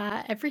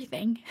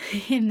everything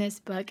in this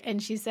book.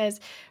 And she says,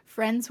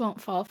 "Friends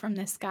won't fall from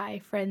the sky.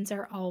 Friends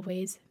are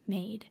always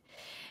made."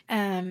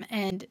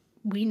 And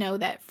we know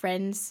that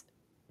friends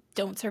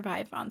don't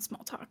survive on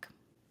small talk.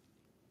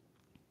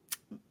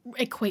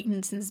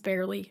 Acquaintances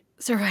barely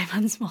survive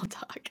on small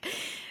talk.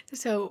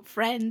 So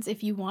friends,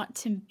 if you want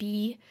to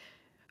be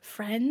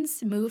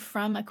friends, move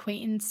from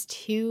acquaintance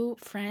to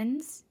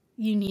friends,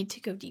 you need to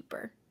go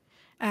deeper.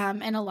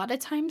 And a lot of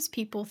times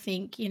people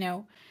think,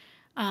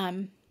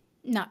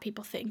 not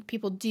people think,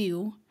 people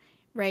do,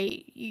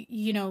 right?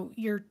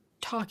 You're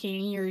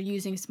talking, you're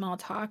using small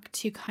talk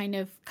to kind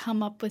of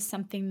come up with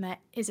something that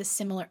is a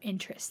similar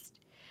interest,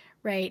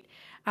 right?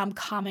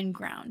 Common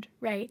ground,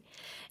 right?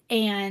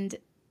 And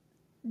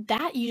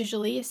that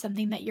usually is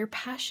something that you're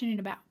passionate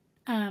about.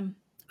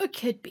 It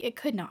could be, it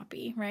could not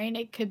be, right?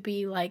 It could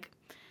be like,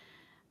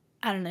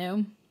 I don't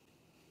know,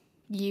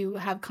 you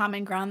have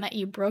common ground that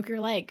you broke your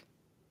leg.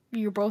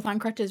 You're both on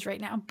crutches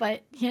right now,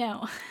 but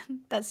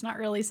that's not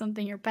really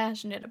something you're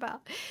passionate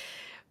about.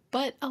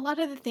 But a lot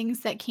of the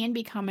things that can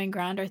be common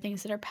ground are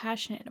things that are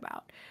passionate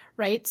about,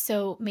 right?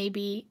 So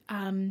maybe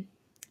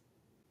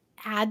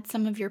add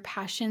some of your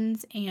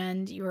passions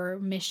and your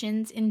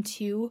missions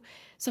into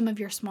some of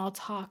your small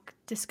talk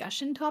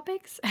discussion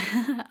topics.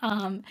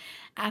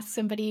 Ask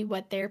somebody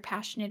what they're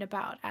passionate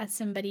about. Ask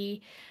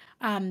somebody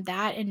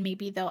that, and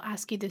maybe they'll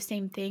ask you the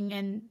same thing,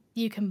 and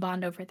you can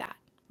bond over that.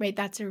 Right,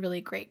 that's a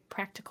really great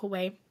practical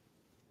way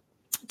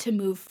to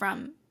move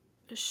from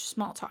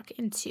small talk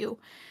into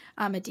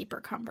a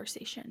deeper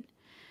conversation.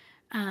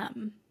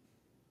 And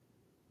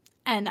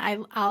I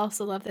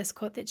also love this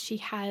quote that she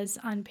has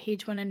on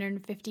page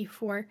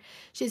 154.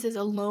 She says,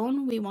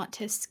 "Alone, we want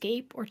to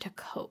escape or to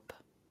cope.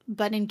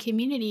 But in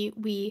community,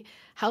 we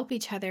help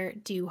each other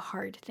do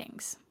hard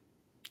things."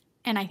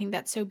 And I think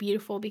that's so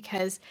beautiful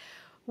because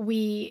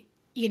we,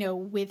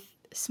 with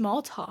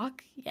small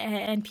talk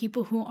and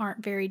people who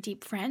aren't very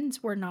deep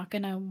friends, we're not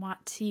going to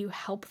want to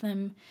help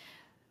them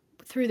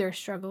through their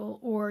struggle,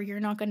 or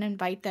you're not going to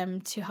invite them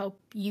to help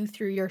you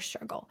through your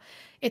struggle.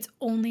 It's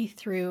only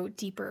through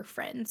deeper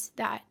friends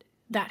that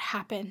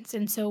happens.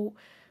 And so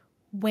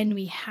when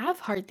we have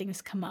hard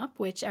things come up,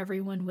 which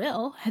everyone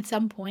will at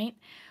some point,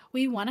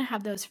 we want to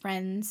have those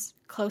friends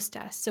close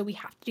to us. So we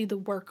have to do the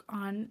work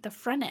on the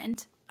front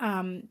end,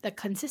 the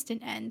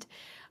consistent end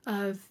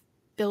of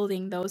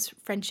building those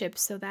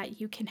friendships so that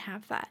you can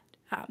have that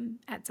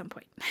at some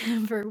point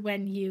for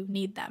when you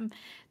need them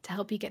to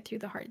help you get through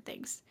the hard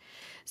things.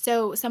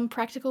 So some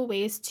practical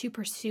ways to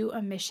pursue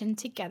a mission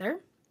together.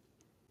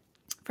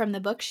 From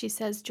the book, she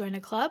says, join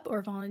a club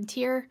or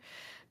volunteer,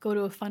 go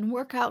to a fun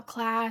workout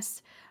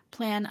class,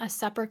 plan a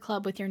supper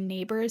club with your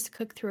neighbors,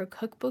 cook through a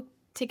cookbook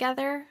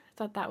together. I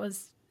thought that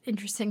was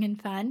interesting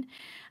and fun.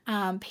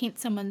 Paint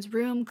someone's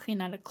room, clean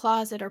out a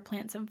closet, or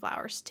plant some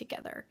flowers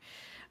together.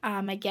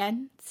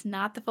 Again, it's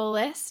not the full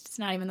list. It's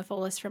not even the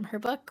full list from her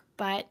book,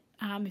 but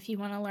if you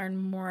want to learn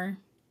more,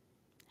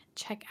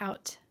 check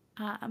out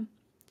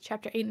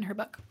chapter 8 in her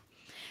book.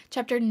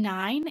 Chapter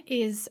 9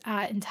 is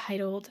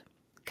entitled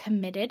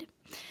Committed.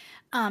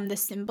 The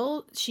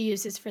symbol she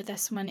uses for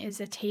this one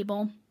is a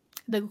table.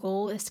 The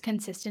goal is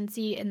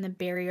consistency, and the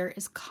barrier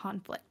is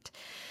conflict.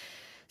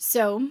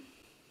 So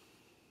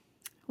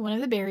one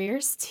of the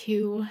barriers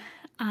to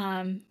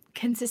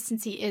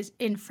consistency is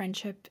in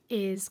friendship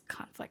is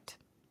conflict.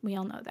 We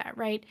all know that,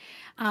 right?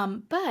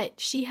 But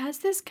she has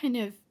this kind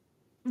of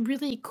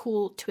really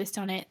cool twist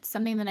on it,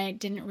 something that I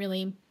didn't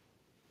really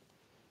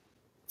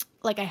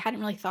like, I hadn't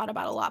really thought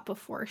about a lot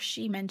before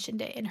she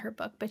mentioned it in her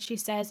book. But she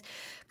says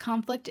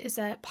conflict is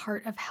a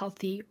part of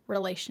healthy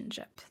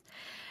relationships.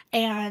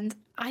 And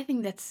I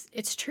think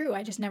it's true.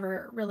 I just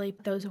never really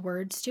put those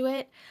words to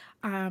it.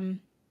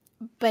 Um,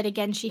 but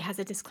again, she has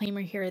a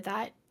disclaimer here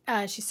that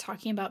she's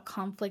talking about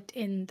conflict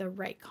in the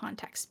right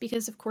context,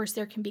 because of course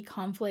there can be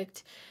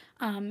conflict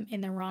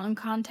in the wrong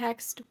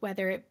context,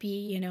 whether it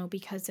be,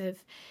 because of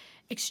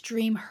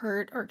extreme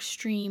hurt or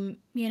extreme,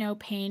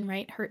 pain,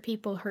 right? Hurt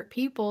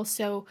people.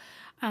 So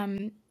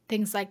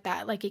things like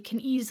that, like it can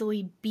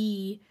easily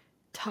be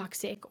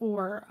toxic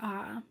or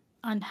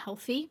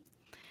unhealthy.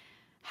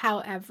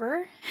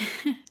 However,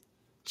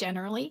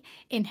 generally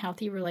in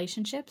healthy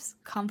relationships,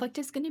 conflict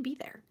is going to be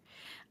there.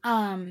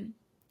 Um,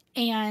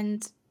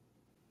 and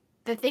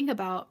the thing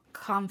about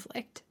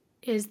conflict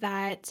is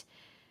that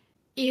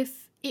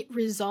if it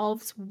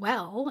resolves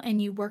well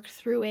and you work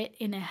through it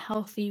in a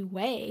healthy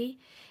way,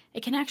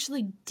 it can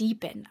actually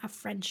deepen a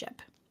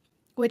friendship,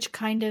 which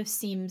kind of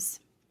seems,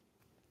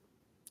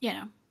 you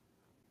know,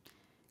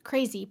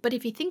 crazy. But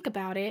if you think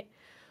about it,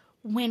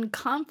 when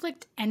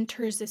conflict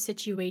enters a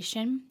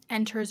situation,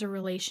 enters a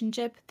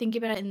relationship, think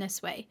about it in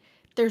this way.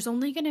 There's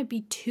only going to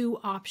be two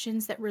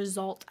options that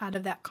result out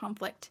of that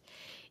conflict.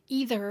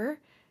 Either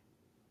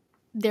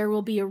there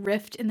will be a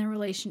rift in the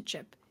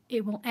relationship,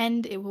 it will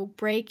end, it will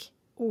break,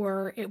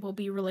 or it will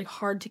be really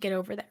hard to get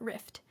over that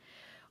rift.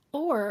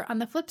 Or on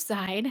the flip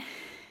side,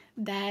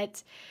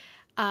 that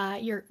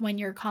when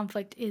your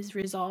conflict is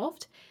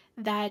resolved,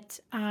 that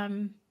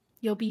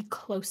you'll be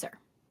closer.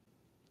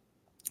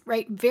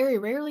 Right? Very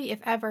rarely, if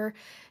ever,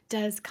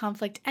 does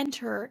conflict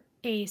enter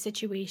a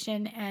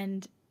situation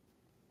and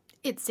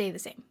it stay the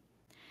same.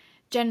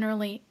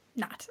 Generally,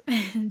 not.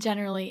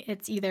 Generally,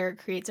 it's either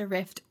creates a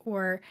rift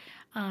or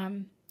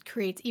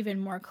creates even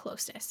more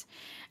closeness,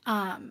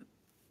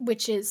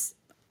 which is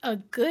a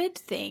good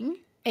thing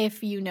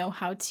if you know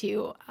how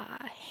to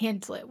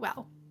handle it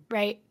well,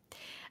 right?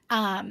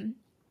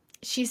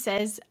 She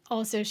says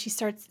also, she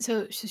starts,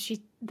 so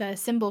she, the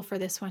symbol for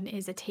this one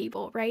is a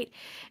table, right?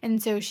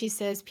 And so she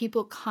says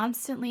people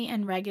constantly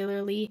and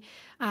regularly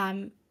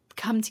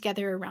come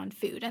together around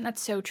food, and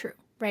that's so true,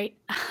 right?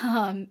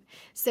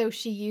 So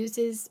she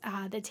uses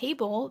the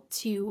table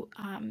to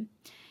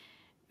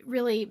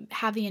really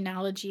have the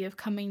analogy of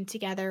coming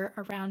together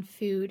around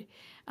food,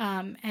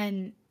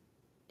 and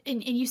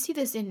you see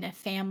this in a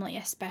family,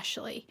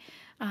 especially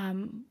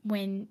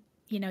when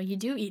you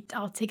do eat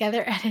all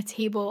together at a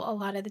table a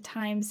lot of the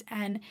times.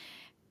 And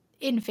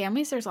in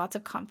families, there's lots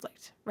of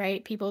conflict,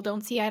 right? People don't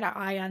see eye to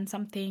eye on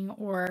something,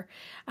 or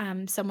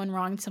someone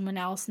wronged someone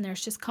else, and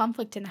there's just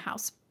conflict in the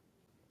house.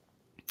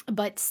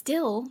 But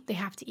still, they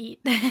have to eat,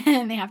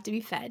 and they have to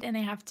be fed, and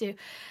they have to,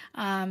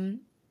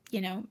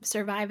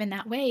 survive in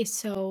that way.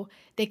 So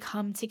they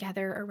come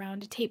together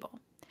around a table.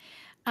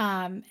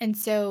 And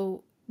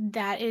so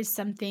that is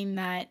something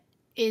that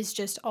is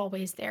just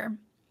always there.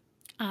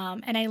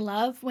 And I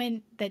love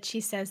that she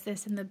says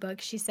this in the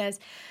book. She says,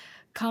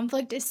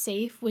 conflict is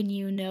safe when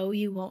you know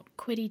you won't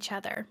quit each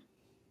other,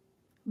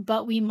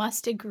 but we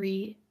must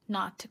agree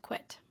not to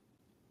quit,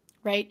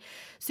 right?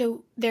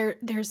 So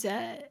there's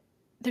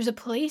a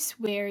place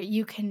where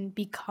you can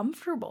be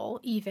comfortable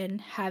even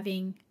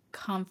having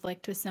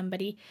conflict with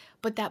somebody,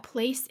 but that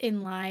place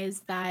in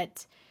lies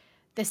that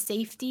the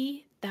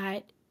safety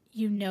that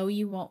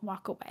you won't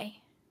walk away.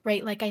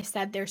 Right? Like I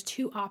said, there's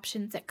two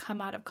options that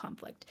come out of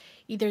conflict.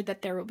 Either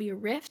that there will be a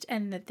rift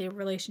and that the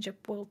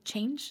relationship will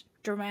change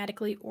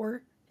dramatically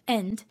or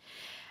end,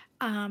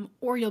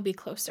 or you'll be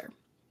closer.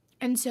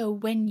 And so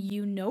when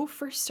you know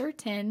for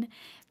certain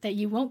that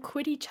you won't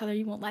quit each other,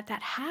 you won't let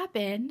that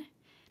happen,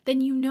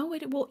 then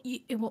it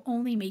will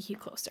only make you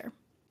closer.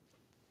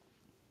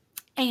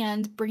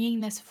 And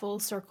bringing this full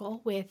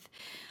circle with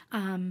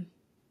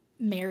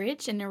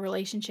marriage and a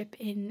relationship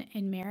in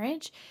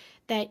marriage,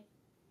 that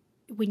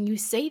when you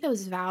say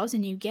those vows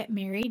and you get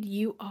married,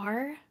 you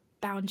are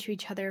bound to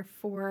each other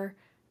for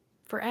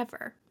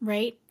forever,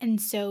 right? And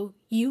so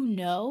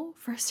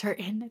for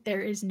certain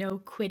there is no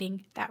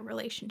quitting that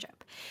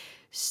relationship.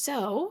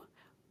 So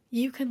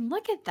you can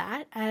look at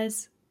that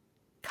as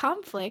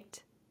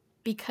conflict,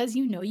 because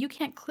you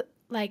can't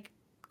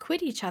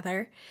quit each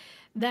other,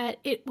 that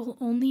it will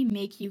only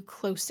make you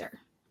closer.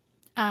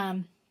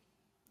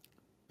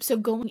 So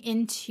going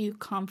into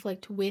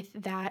conflict with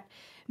that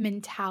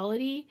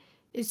mentality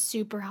is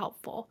super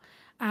helpful.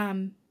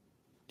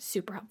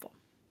 Super helpful.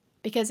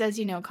 Because as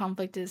you know,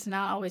 conflict is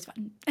not always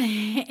fun.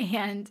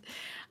 And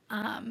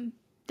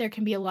there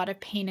can be a lot of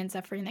pain and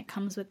suffering that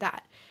comes with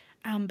that.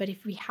 But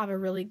if we have a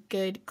really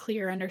good,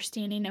 clear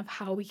understanding of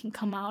how we can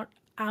come out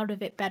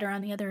of it better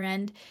on the other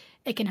end,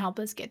 it can help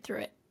us get through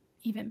it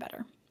even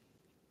better.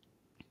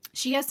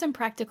 She has some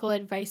practical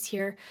advice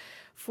here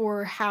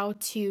for how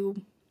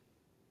to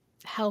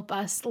help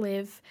us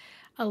live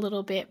a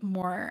little bit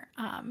more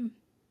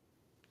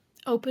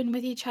open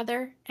with each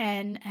other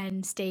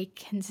and stay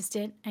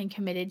consistent and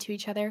committed to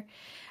each other.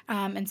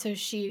 And so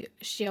she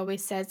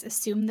always says,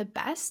 assume the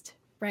best,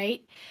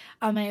 right?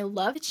 And I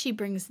love that she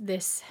brings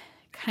this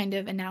kind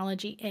of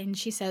analogy in.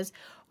 She says,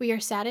 we are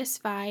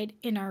satisfied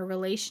in our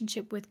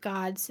relationship with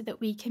God so that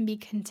we can be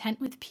content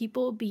with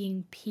people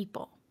being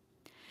people.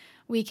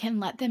 We can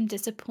let them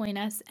disappoint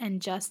us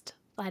and just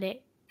let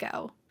it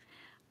go.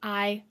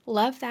 I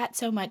love that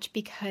so much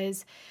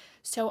because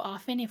so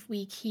often if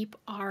we keep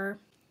our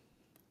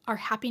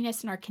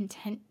happiness and our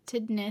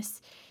contentedness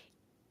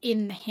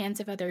in the hands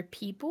of other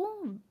people,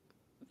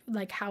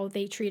 like how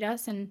they treat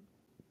us and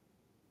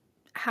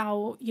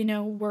how,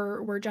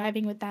 we're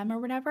driving with them or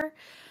whatever,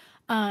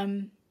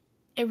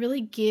 it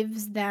really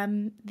gives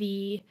them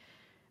the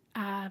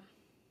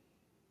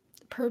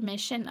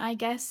permission, I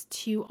guess,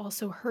 to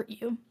also hurt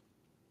you.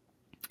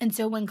 And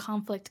so when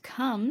conflict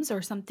comes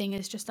or something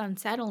is just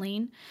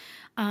unsettling,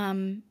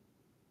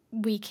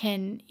 we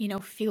can,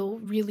 feel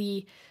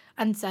really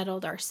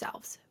unsettled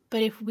ourselves.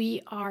 But if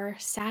we are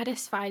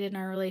satisfied in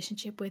our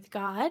relationship with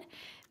God,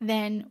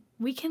 then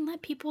we can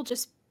let people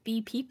just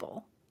be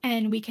people.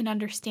 And we can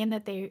understand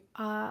that they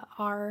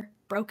are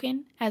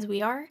broken as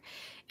we are.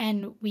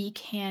 And we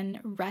can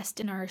rest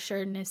in our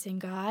assuredness in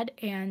God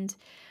and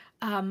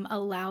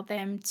allow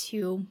them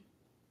to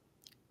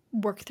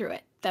work through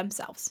it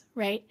themselves,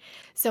 right?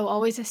 So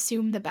always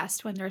assume the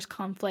best when there's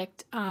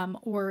conflict,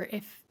 or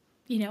if,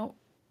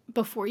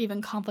 before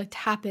even conflict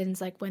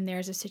happens, like when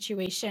there's a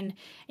situation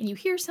and you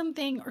hear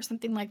something or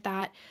something like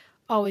that,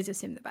 always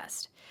assume the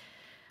best.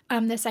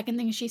 The second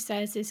thing she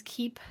says is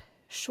keep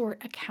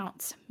short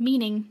accounts,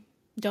 meaning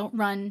don't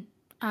run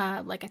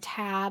like a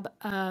tab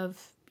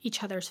of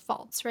each other's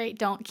faults, right?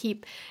 Don't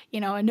keep,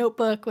 a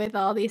notebook with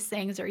all these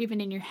things or even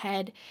in your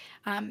head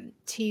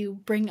to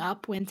bring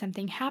up when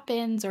something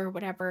happens or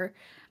whatever.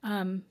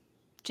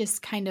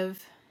 Just kind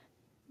of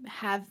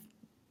have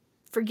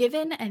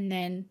forgiven and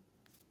then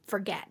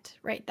forget,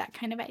 right? That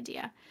kind of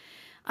idea.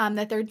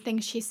 The third thing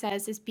she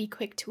says is be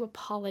quick to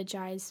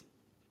apologize.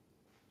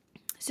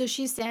 So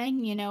she's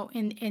saying,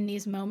 in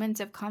these moments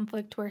of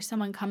conflict where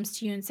someone comes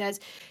to you and says,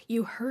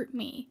 you hurt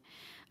me.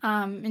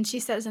 And she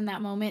says in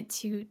that moment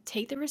to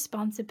take the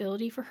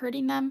responsibility for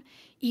hurting them,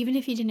 even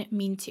if you didn't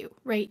mean to,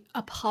 right?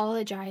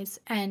 Apologize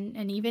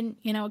and even,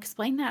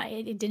 explain that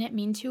I didn't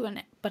mean to,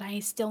 but I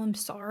still am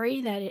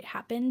sorry that it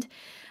happened.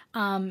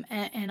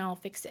 And I'll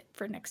fix it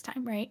for next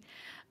time, right?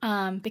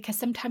 Because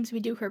sometimes we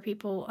do hurt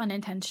people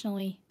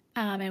unintentionally,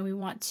 and we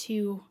want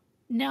to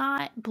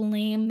not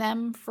blame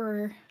them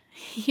for,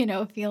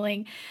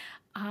 feeling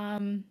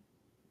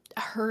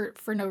hurt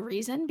for no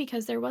reason,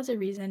 because there was a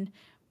reason,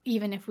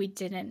 even if we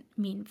didn't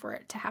mean for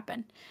it to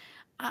happen.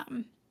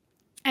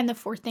 And the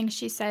fourth thing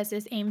she says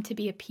is aim to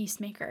be a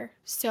peacemaker.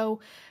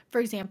 So,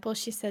 for example,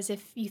 she says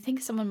if you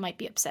think someone might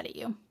be upset at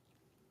you,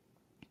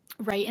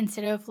 right,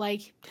 instead of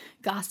like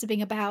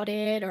gossiping about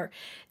it or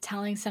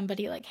telling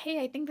somebody like,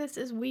 hey, I think this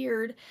is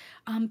weird,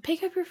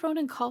 pick up your phone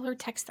and call or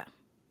text them,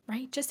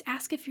 right? Just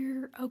ask if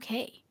you're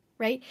okay,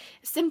 right?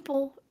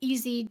 Simple,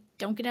 easy,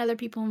 don't get other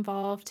people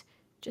involved.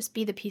 Just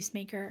be the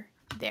peacemaker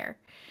there.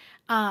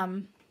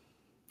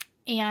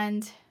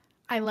 And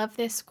I love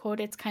this quote.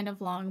 It's kind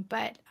of long,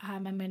 but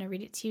I'm going to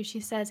read it to you. She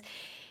says,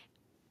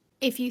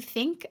 if you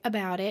think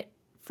about it,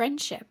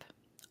 friendship,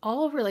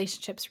 all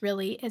relationships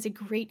really, is a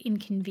great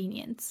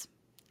inconvenience,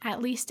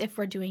 at least if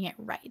we're doing it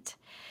right.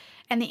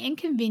 And the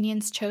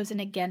inconvenience chosen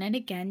again and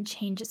again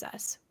changes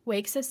us,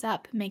 wakes us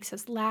up, makes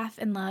us laugh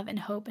and love and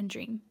hope and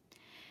dream.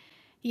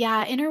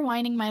 Yeah,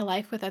 intertwining my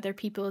life with other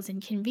people is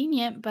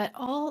inconvenient, but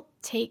I'll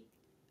take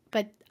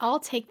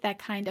that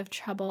kind of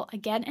trouble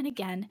again and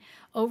again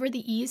over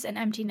the ease and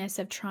emptiness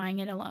of trying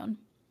it alone.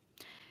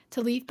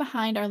 To leave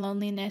behind our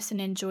loneliness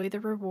and enjoy the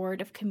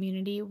reward of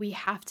community, we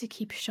have to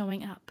keep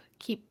showing up,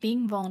 keep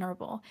being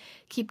vulnerable,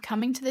 keep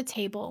coming to the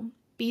table,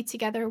 be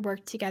together,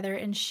 work together,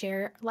 and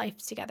share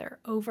life together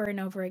over and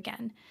over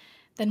again.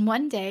 Then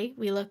one day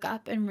we look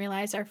up and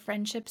realize our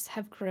friendships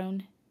have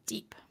grown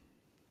deep.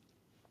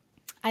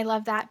 I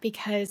love that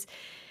because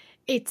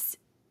it's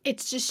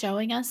just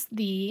showing us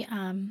the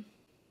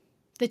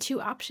two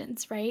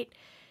options, right?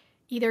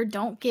 Either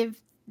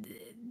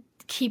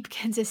keep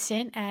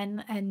consistent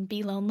and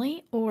be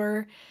lonely,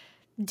 or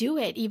do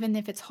it even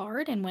if it's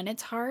hard and when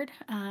it's hard,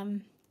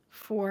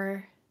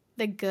 for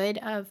the good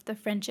of the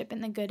friendship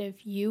and the good of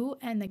you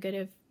and the good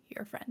of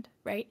your friend,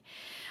 right?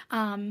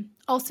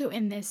 Also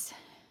in this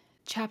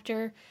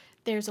chapter,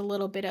 there's a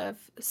little bit of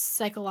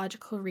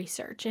psychological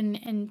research, and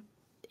in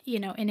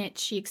it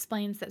she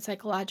explains that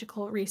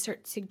psychological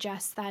research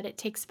suggests that it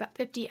takes about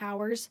 50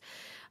 hours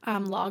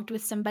logged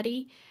with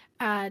somebody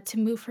to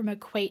move from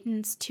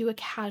acquaintance to a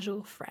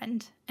casual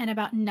friend, and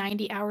about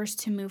 90 hours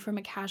to move from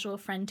a casual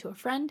friend to a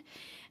friend,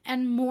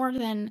 and more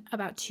than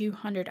about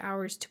 200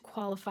 hours to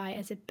qualify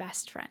as a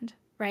best friend,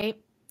 right?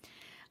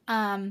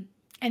 And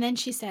then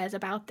she says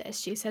about this,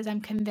 she says,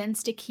 I'm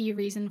convinced a key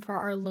reason for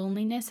our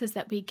loneliness is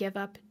that we give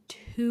up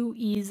too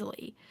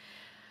easily.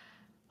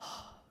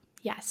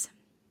 Yes.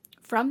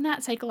 From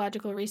that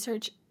psychological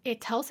research, it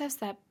tells us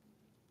that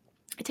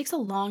it takes a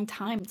long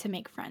time to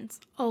make friends,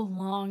 a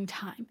long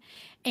time.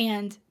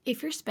 And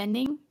if you're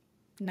spending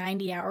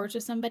 90 hours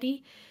with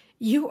somebody,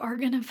 you are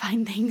going to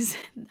find things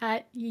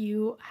that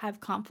you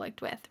have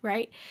conflict with,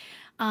 right?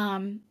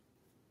 Um,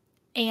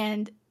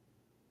 and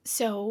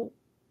so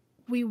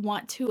we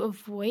want to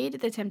avoid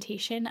the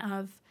temptation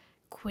of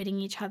quitting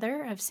each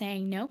other, of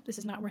saying, nope, this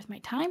is not worth my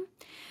time,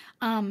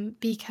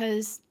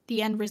 because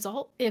the end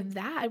result of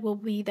that will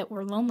be that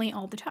we're lonely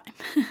all the time.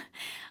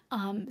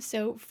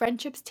 So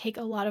friendships take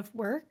a lot of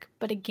work,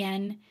 but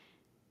again,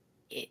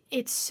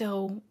 it's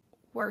so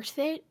worth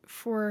it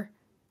for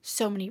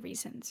so many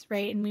reasons,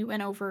 right? And we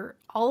went over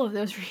all of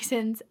those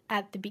reasons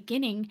at the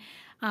beginning.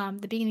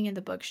 The beginning of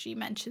the book, she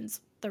mentions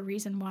the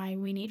reason why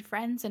we need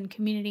friends and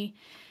community,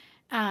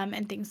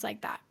 and things like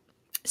that.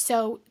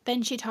 So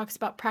then she talks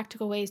about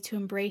practical ways to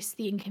embrace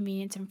the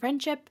inconvenience in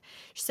friendship.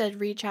 She said,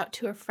 reach out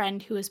to a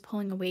friend who is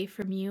pulling away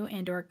from you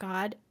and or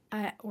God,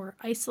 or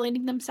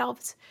isolating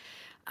themselves.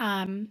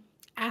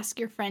 Ask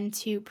your friend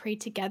to pray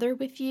together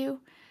with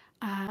you.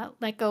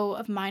 Let go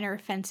of minor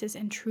offenses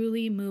and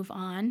truly move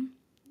on.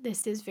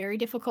 This is very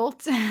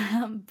difficult,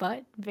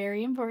 but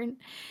very important.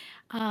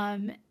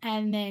 And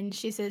then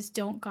she says,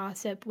 don't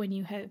gossip when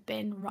you have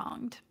been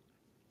wronged.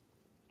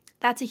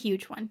 That's a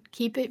huge one.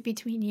 Keep it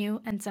between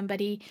you and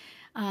somebody.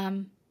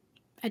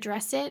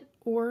 Address it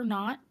or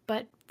not,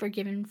 but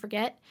forgive and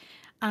forget.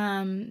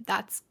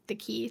 That's the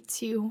key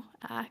to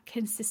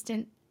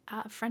consistent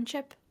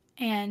friendship,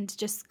 and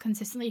just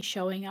consistently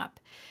showing up,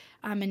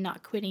 and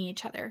not quitting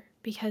each other,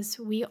 because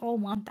we all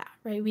want that,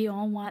 right? We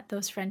all want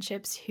those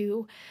friendships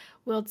who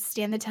will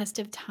stand the test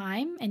of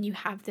time, and you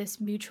have this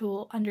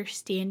mutual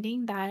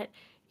understanding that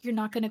you're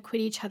not going to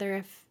quit each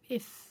other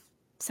if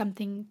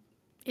something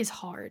is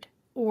hard,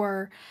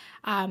 or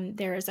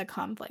there is a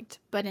conflict,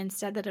 but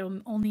instead that it'll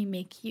only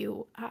make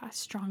you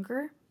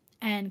stronger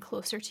and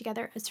closer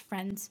together as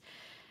friends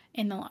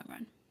in the long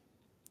run.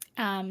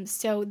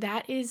 So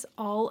that is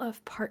all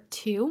of part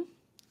 2.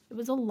 It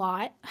was a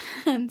lot,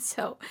 and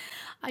so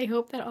I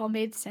hope that all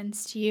made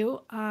sense to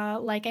you.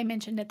 Like I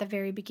mentioned at the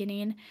very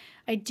beginning,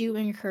 I do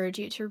encourage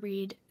you to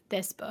read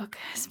this book,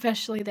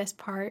 especially this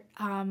part,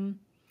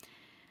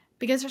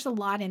 because there's a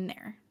lot in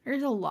there.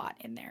 There's a lot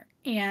in there,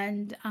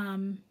 and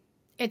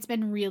it's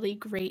been really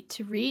great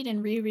to read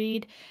and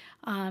reread,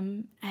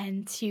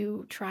 and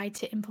to try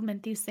to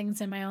implement these things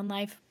in my own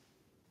life,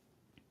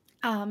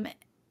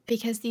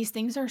 because these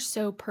things are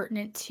so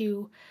pertinent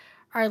to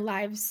our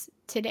lives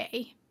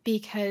today,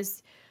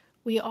 because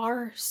we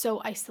are so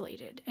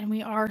isolated and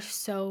we are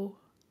so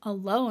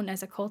alone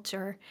as a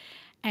culture,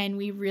 and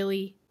we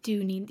really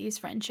do need these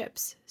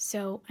friendships.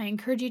 So I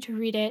encourage you to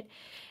read it,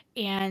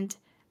 and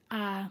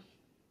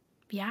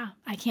yeah,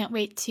 I can't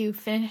wait to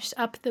finish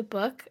up the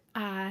book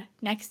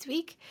next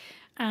week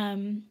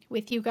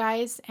with you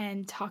guys,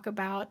 and talk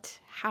about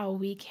how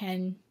we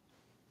can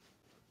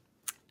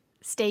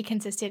stay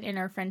consistent in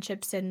our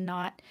friendships and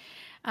not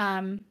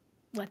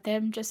let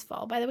them just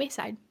fall by the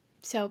wayside.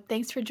 So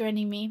thanks for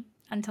joining me.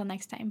 Until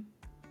next time.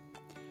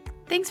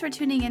 Thanks for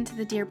tuning into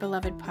the Dear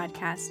Beloved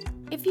podcast.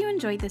 If you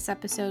enjoyed this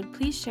episode,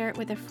 please share it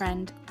with a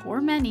friend or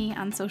many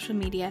on social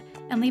media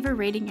and leave a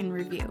rating and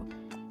review.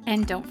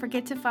 And don't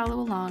forget to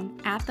follow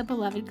along at The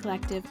Beloved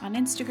Collective on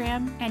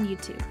Instagram and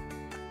YouTube.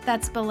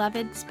 That's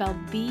Beloved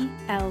spelled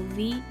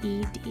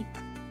B-L-V-E-D.